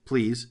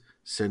 Please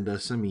send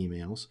us some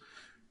emails.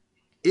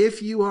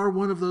 If you are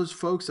one of those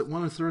folks that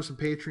want to throw some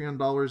Patreon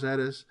dollars at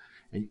us,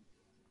 and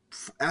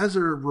as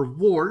a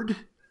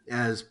reward,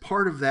 as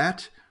part of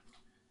that,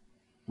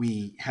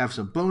 we have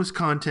some bonus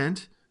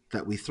content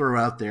that we throw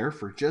out there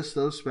for just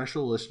those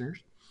special listeners.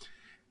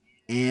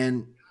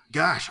 And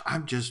gosh,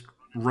 I'm just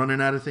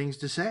running out of things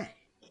to say.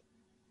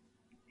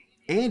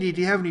 Andy,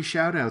 do you have any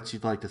shout outs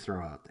you'd like to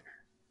throw out there?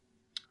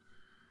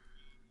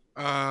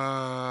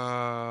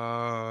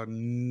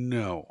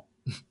 No.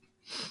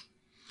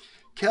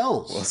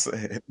 Kells. Well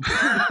said.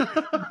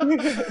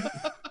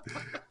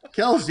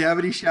 Kells, do you have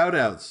any shout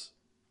outs?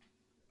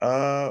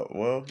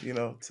 Well,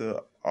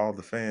 to all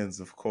the fans,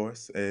 of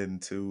course,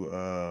 and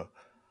to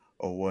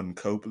Owen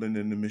Copeland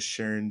and to Miss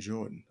Sharon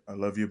Jordan. I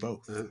love you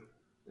both.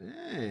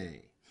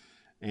 Hey.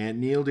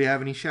 And Neil, do you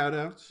have any shout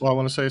outs? Well, I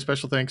want to say a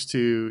special thanks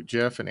to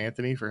Jeff and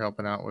Anthony for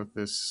helping out with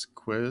this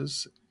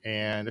quiz.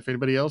 And if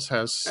anybody else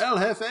has El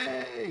Jefe!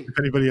 any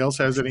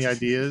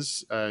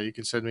ideas, you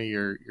can send me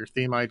your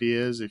theme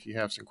ideas. If you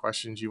have some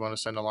questions you want to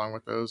send along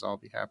with those, I'll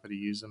be happy to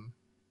use them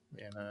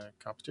in a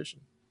competition.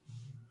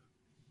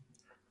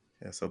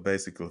 Yeah, so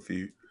basically, if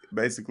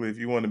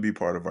you want to be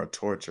part of our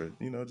torture,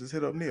 just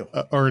hit up Neil.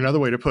 Or another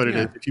way to put it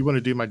is, if you want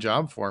to do my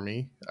job for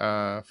me,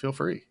 feel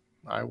free.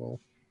 I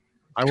will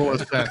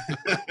assent.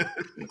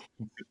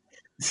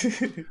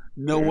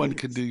 No one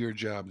can do your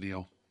job,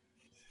 Neil.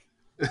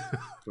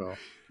 Well,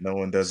 no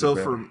one does So it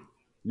better.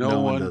 No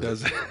one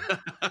does it.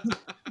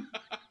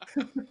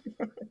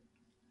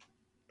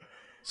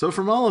 So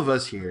from all of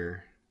us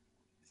here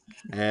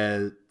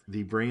at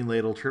the Brain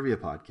Ladle Trivia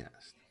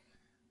Podcast,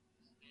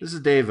 this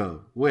is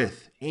Davo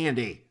with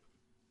Andy.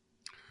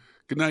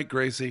 Good night,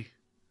 Gracie.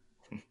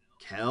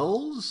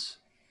 Kells.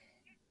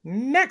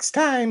 Next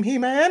time,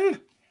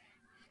 He-Man.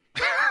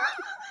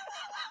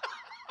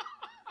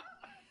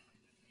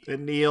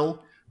 And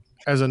Neil.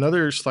 as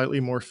another slightly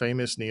more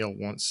famous Neil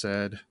once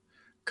said,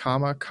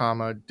 comma,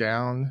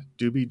 down,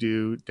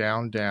 doobie-doo,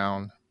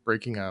 down,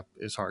 breaking up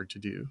is hard to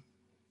do.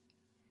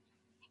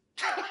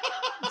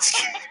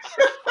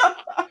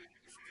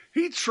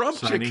 He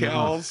trumped you,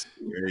 Kells.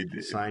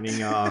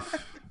 Signing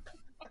off.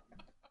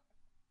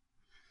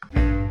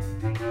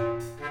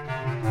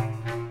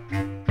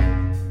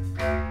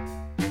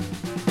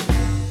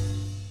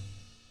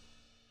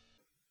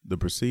 The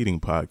preceding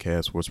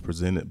podcast was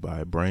presented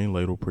by Brain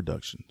Ladle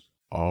Productions.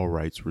 All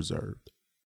rights reserved.